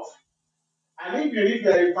enough. And if you live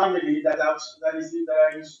in a family that is in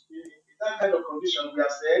that kind of condition, we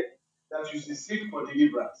have said that you should seek for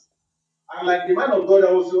deliverance. And like the man of God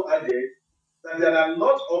also added, that there are a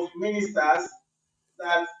lot of ministers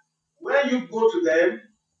that when you go to them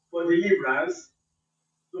for deliverance,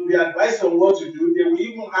 to be advised on what to do, they will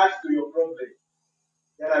even add to your problem.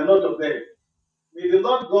 There are a lot of them. May the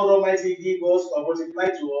Lord God Almighty give us or multiply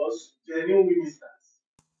to us genuine ministers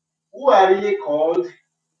who are really called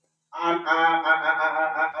and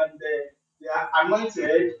they are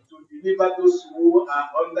anointed to deliver those who are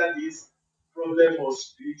under this problem of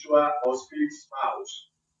spiritual or spirit spouse.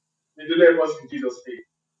 May the Lord help us in Jesus' name.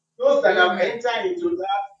 Those that have Amen. entered into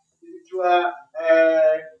that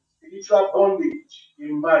spiritual bondage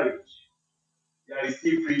in marriage, there is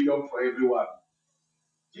still freedom for everyone.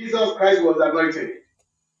 Jesus Christ was anointed.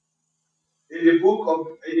 In the book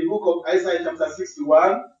of Isaiah chapter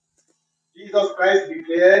 61, Jesus Christ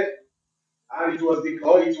declared, and it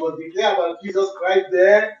was declared about Jesus Christ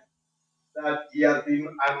there that he has been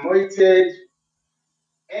anointed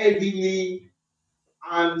heavily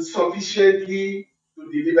and sufficiently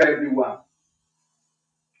to deliver everyone.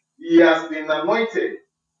 He has been anointed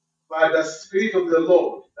by the Spirit of the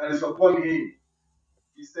Lord that is upon him.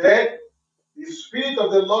 He said, the Spirit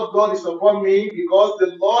of the Lord God is upon me because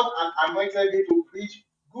the Lord has anointed me to preach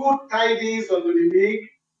good tidings unto the meek.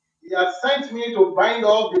 He has sent me to bind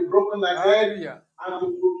up the brokenhearted Hallelujah. and to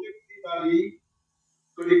proclaim liberty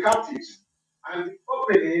to the captives and the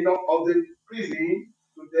opening of the prison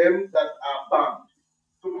to them that are bound,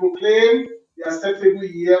 to proclaim the acceptable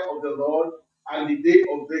year of the Lord and the day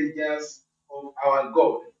of vengeance of our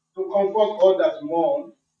God, to comfort all that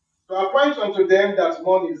mourn, to appoint unto them that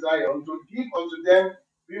mourn in Zion, to give unto them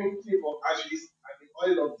beauty for ashes and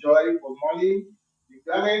the oil of joy for mourning,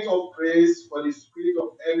 the garment of praise for the spirit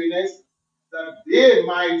of heaviness, that they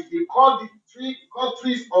might be called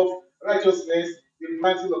trees of righteousness, the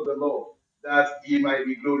planting of the Lord, that he might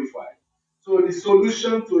be glorified. So the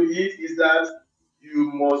solution to it is that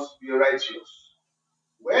you must be righteous.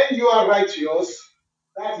 When you are righteous,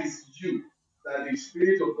 that is you, that the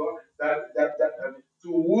Spirit of God, to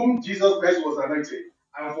whom Jesus Christ was anointed,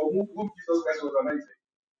 and for whom Jesus Christ was anointed.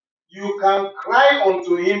 You can cry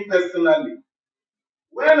unto him personally.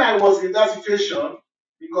 When I was in that situation,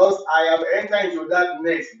 because I have entered into that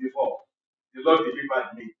mess before, the Lord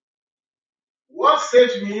delivered me. What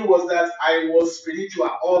saved me was that I was spiritual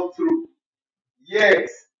all through.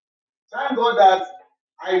 Yes. Thank God that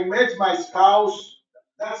I met my spouse,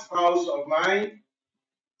 that spouse of mine,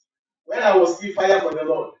 when I was still fire for the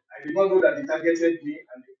Lord. I did not know that they targeted me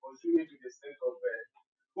and they pursued me to the extent of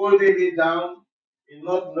holding me down in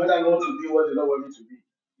order not to be what the Lord wanted me to be.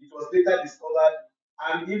 It was later discovered,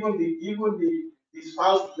 and the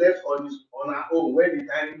spouse left on her own when the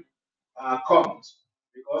time comes,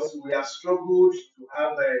 because we have struggled to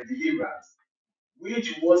have deliverance,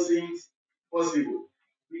 which wasn't possible,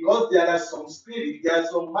 because there are some spirit, there are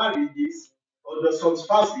some marriages or some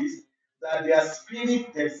spouses that their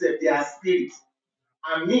spirit themselves, they are spirit.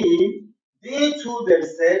 I mean, they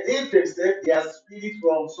are spirit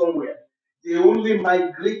from somewhere. They only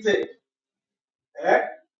migrated. Eh?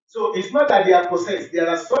 So it's not that they are possessed. There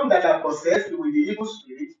are some that are possessed with the evil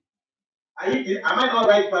spirit. Am I not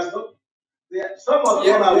right, Pastor? Some of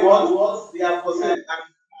them Yeah, are they are what? what? They are possessed. And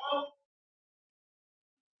some,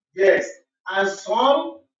 yes. And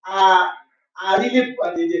some are really,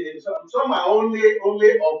 some are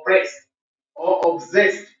only oppressed or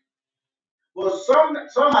obsessed. But some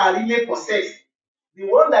are really possessed. The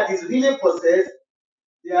one that is really possessed,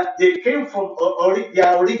 they came from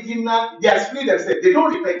their original, their spirit themselves. They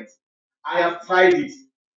don't repent. I have tried it.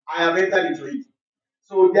 I have entered into it.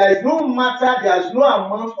 So there is no matter, there is no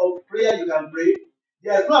amount of prayer you can pray.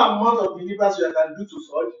 There is no amount of deliverance you can do to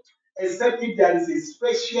such, except if there is a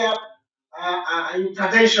special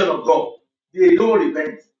intervention of God. They don't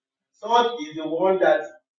repent. Such is the one that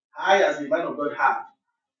I, as a man of God, had.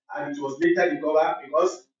 And it was later discovered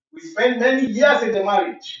because we spent many years in the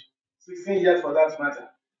marriage, 16 years for that matter,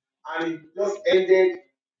 and it just ended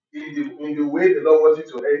in the way the Lord wanted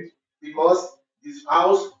to end, because the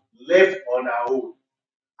spouse left on her own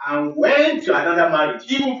and went to another marriage,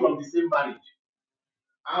 even from the same marriage.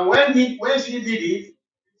 And when she did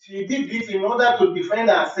it in order to defend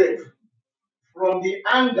herself from the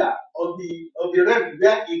anger of the realm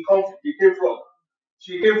where he came from.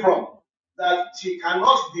 She came from, that she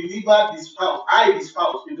cannot deliver the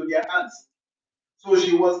spouse into their hands. So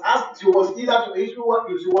she was asked, she was either asked,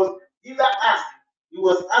 he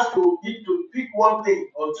was asked to pick one thing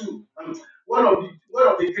or two. One of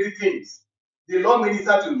the three things. The Lord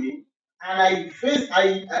ministered to me, and I faced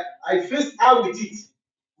out with it,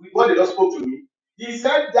 with what the Lord spoke to me. He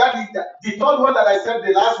said that is the third one that I said,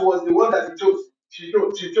 the last was the one that he chose. She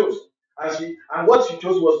chose. And what she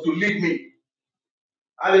chose was to leave me.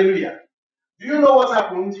 Hallelujah. Do you know what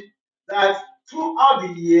happened? That throughout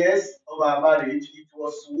the years of our marriage, it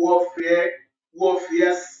was warfare,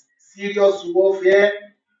 serious warfare,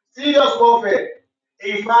 serious warfare.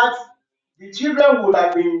 In fact, the children would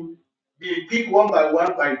have been picked one by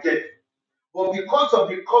death. But because of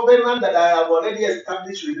the covenant that I have already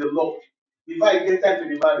established with the Lord before I entered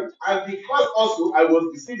into the marriage, and because also I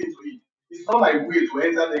was deceived into it, it's not my will to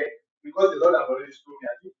enter there, because the Lord has already told me.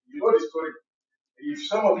 I think you know the story. If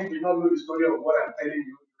some of you did not know the story of what I'm telling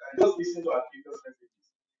you, you can just listen to our previous messages.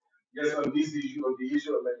 Yes, on this issue, of the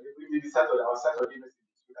issue of like maybe Saturday messages.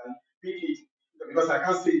 You can pick it because I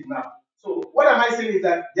can't say it now. So what am I saying is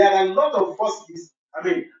that there are a lot of forces,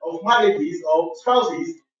 of marriages or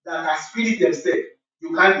spouses that are spirit themselves.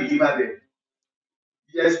 You can't deliver them.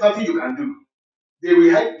 There's nothing you can do. They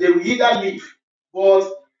will either leave.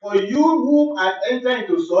 But for you who are entering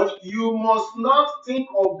into such, you must not think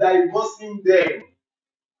of divorcing them.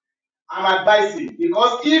 I'm advising,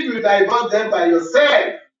 because if you divorce them by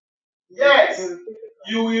yourself, yes,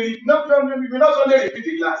 you will not only repeat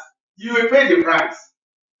the class, you will pay the price.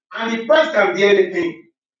 And the price can be anything.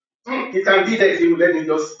 It can be that you let me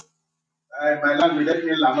just, my language, let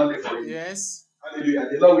me lament it for you. Yes. Hallelujah.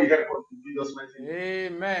 The Lord will help us in Jesus' mighty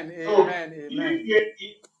name. Amen. So Amen. if Amen.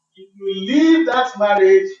 if you leave that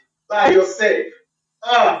marriage by yourself,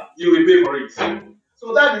 you will pay for it.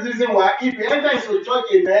 So that is the reason why if you enter into church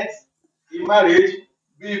event in marriage,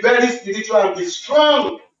 be very spiritual and be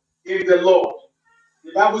strong in the Lord.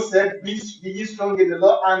 The Bible said, be ye strong in the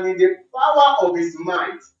Lord and in the power of his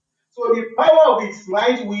might. So the power of his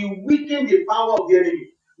might will weaken the power of the enemy,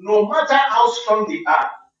 no matter how strong they are,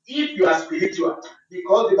 if you are spiritual.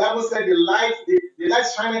 Because the Bible said the light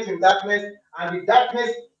shineth in darkness, and the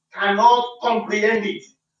darkness cannot comprehend it.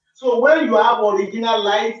 So when you have original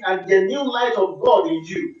light and the new light of God in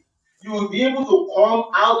you, you will be able to come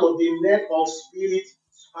out of the net of spirit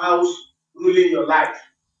spouse ruling your life.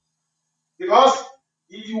 Because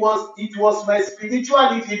it was my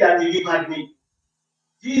spirituality that delivered me.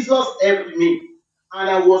 Jesus helped me. And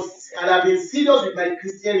I've been serious with my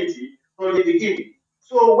Christianity from the beginning.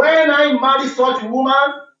 So when I married such a woman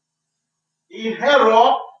in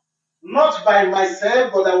error, not by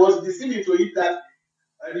myself, but I was deceived into it, that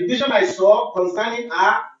The vision I saw concerning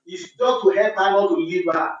her is just to help her not to leave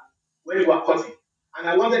her when we were cutting. And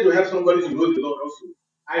I wanted to help somebody to know the Lord also.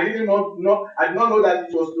 I didn't know, I did not know that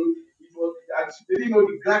I didn't know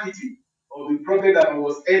the gravity of the problem that I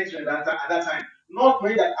was entering at that time. Not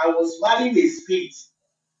knowing that I was marrying a spirit.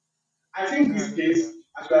 I think this case, Hallelujah.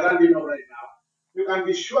 as we are rounding up right now, you can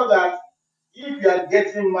be sure that if you are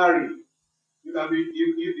getting married, you can be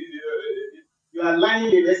you are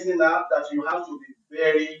learning a lesson now that you have to be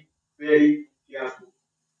very, very careful.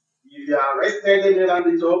 If you are arrested, let me round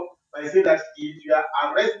it up by saying that if you are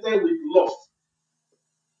arrested with lust,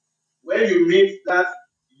 when you meet that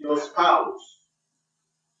your spouse,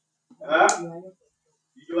 uh,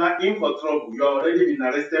 you are in for trouble. You are already been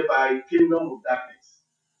arrested by kingdom of darkness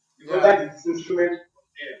because Yeah. that is the instrument of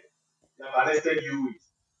hell they have arrested you with.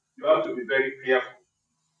 You have to be very careful.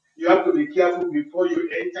 You have to be careful before you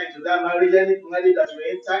enter into that marriage, any marriage that you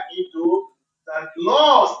enter into, that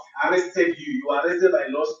lust arrested you. You are arrested by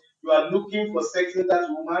lust. You are looking for sex in that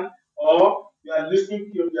woman, or you are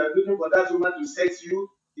looking for that woman to sex you.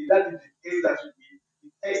 If that is the case that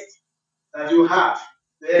the test that you have,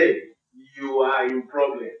 then you are in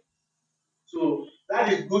problem. So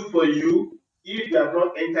that is good for you if you have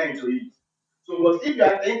not entered into it. So, but if you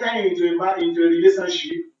are entering into a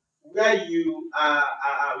relationship where you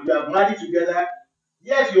are married together,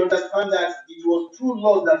 yet you understand that it was true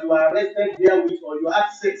love that you were arrested there with, or you had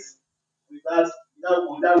sex with that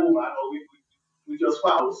woman, or with your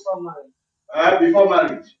spouse before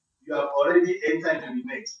marriage, you have already entered into the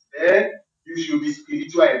next. Then you should be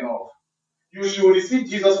spiritual enough. You should receive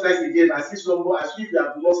Jesus Christ again as if someone, as if you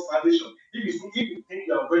have lost salvation. If you think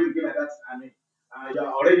you are born again like that, I mean, you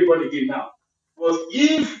are already born again now. But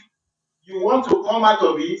if you want to come out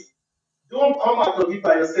of it, don't come out of it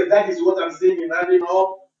by yourself. That is what I'm saying in rounding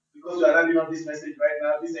up, because you are rounding up this message right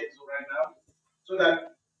now, this episode right now. So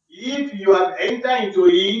that if you have entered into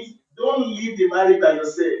it, don't leave the marriage by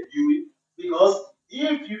yourself. Because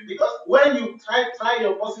when you try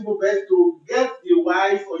your possible best to get the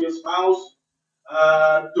wife or your spouse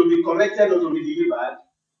to be corrected or to be delivered,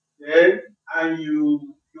 then and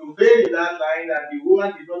you fail in that line and the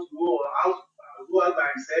woman did not go out by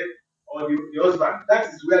himself, or the husband.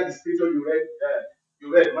 That is where the scripture you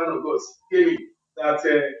read, man of God, came in, that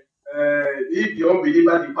if the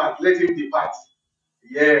unbeliever depart, let him depart.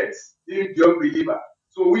 Yes, if the unbeliever.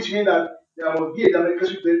 So which means that there must be a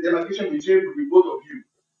demarcation between the both of you.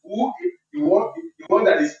 Who the one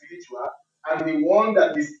that is spiritual and the one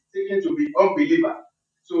that is taken to be unbeliever.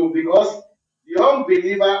 So because the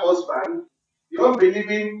unbeliever husband, the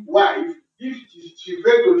unbelieving wife, if she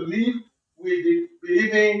fails to live with the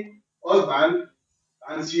believing husband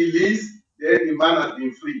and she leaves, then the man has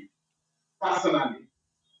been free personally.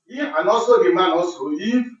 If, and also the man also,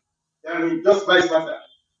 if I mean just vice versa.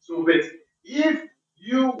 So but if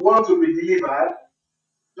you want to be delivered,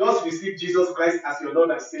 just receive Jesus Christ as your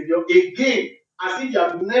Lord and Savior again, as if you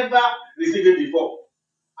have never received it before,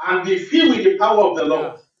 and be filled with the power of the Yeah.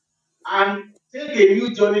 Lord, and take a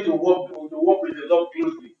new journey to walk with the Lord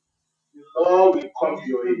closely. The Lord will come to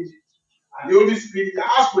your aid. And the Holy Spirit,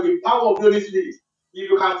 ask for the power of the Holy Spirit. If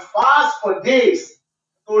you can fast for days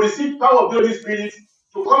to receive power of the Holy Spirit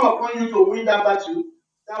to come upon you to win that battle,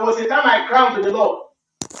 there was a time I cried to the Lord.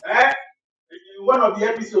 Eh? In one of the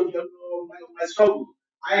episodes of my struggle,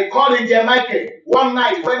 I called in Jamaica one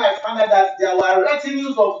night when I found out that there were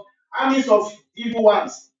retinues of armies of evil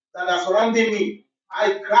ones that are surrounding me.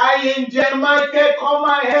 I cry in Jamaica, come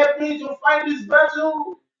and help me to fight this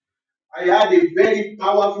battle. I had a very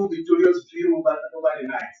powerful, victorious dream over the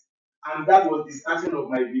night. And that was the starting of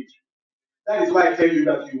my victory. That is why I tell you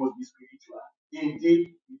that you must be spiritual.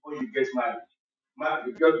 Indeed, before you get married.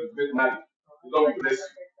 Before you get married, the Lord will bless you.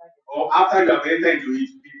 Or after you have entered into it,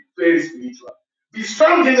 be very spiritual. Be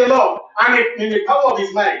strong in the Lord and in the power of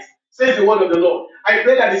his might, says the word of the Lord. I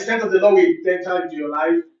pray that the strength of the Lord will enter into your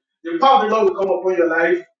life. The power of the Lord will come upon your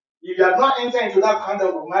life. If you have not entered into that kind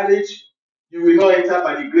of marriage, you will not enter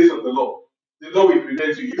by the grace of the Lord. The Lord will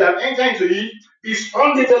prevent you. If you have entered into it, be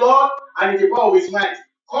strong in the Lord and in the power of his might.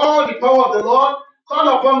 Call the power of the Lord. Call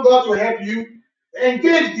upon God to help you.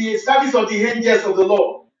 Engage the service of the angels of the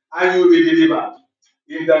Lord, and you will be delivered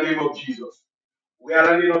in the name of Jesus. We are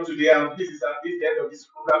running up today, and this is the end of this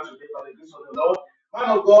program today by the grace of the Lord.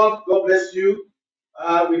 Man of God, God bless you.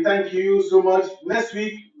 We thank you so much. Next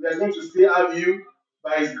week, we are going to still have you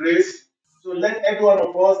by His grace. So let every one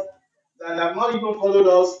of us that have not even followed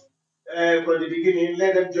us from the beginning,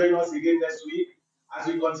 let them join us again next week as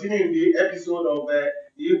we continue in the episode of the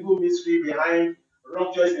evil mystery behind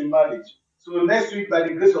wrong choice in marriage. So next week, by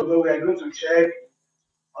the grace of God, we are going to check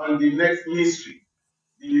on the next mystery,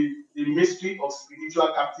 the mystery of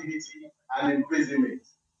spiritual captivity and imprisonment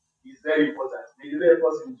is very important. May the Lord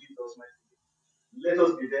help us in Jesus' mighty name. Let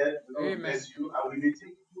us be there. The Lord will Amen. bless you, and we may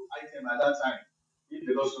take you item at that time. If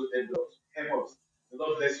the Lord so help us. The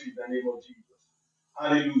Lord bless you in the name of Jesus.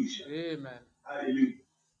 Hallelujah. Amen. Hallelujah.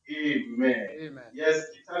 Amen. Amen. Yes,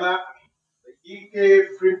 Itana, Ike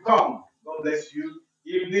Frimpong, God bless you.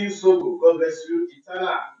 Evening Sogo, God bless you.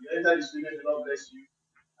 Itana, you enter the studio, the Lord bless you.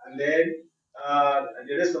 And then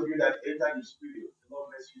the rest of you that enter the studio, the Lord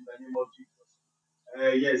bless you in the name of Jesus.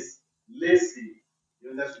 Yes, Lacey,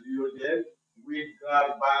 you enter the studio there. With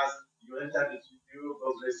God, Bass, you enter the studio,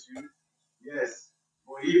 God bless you. Yes,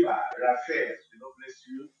 Moiba, Raphael, the Lord bless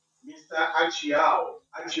you. Mr. Achio,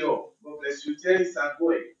 God bless you. Terry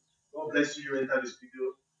Sagoy, God bless you. You enter the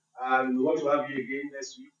studio. And we want to have you again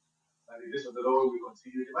next week. By the grace of the Lord, we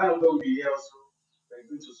continue. The man of God will be here also. We're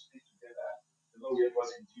going to speak together. The Lord will help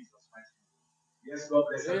us in Jesus' mighty name. Yes, God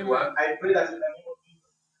bless everyone. Amen. I pray that in the name of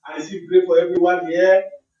Jesus, I receive grace for everyone here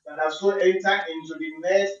that have so entered into the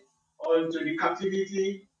nest or into the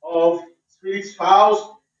captivity of spirit spouse.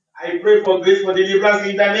 I pray for grace for deliverance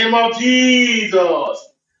in the name of Jesus.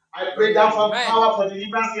 I pray down for Amen. power for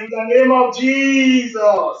deliverance in the name of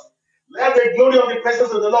Jesus. Let the glory of the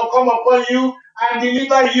presence of the Lord come upon you and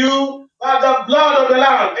deliver you by the blood of the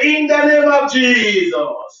Lamb in the name of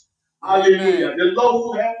Jesus. Hallelujah. Amen. The Lord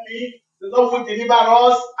who help me, the Lord who deliver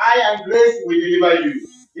us, I and grace will deliver you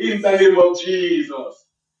in the name of Jesus.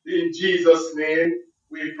 In Jesus' name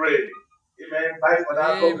we pray. Amen. Bye for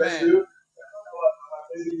that. God bless Amen. you.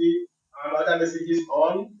 Our other messages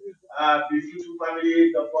on be fruitful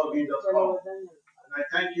family.com. And I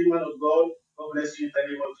thank you, man of God. God bless you in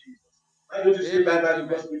the name of Jesus. I'm going to say bye Amen. bye Amen.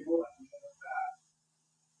 because people.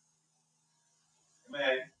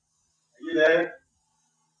 Amen. Are you there?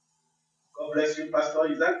 God bless you,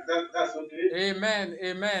 Pastor. Is that's okay? Amen.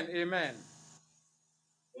 Amen. Amen.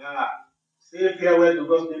 Yeah. Say farewell to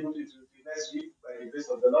God's people to next week by the grace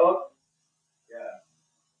of the Lord. Yeah.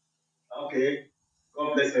 Okay.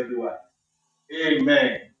 God bless everyone.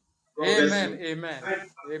 Amen. God bless Amen. you. Amen. Thank you,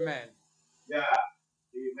 Pastor. Amen. Yeah.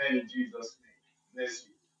 Amen in Jesus' name. Bless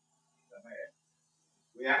you. Amen.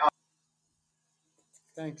 We are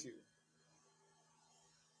Thank you.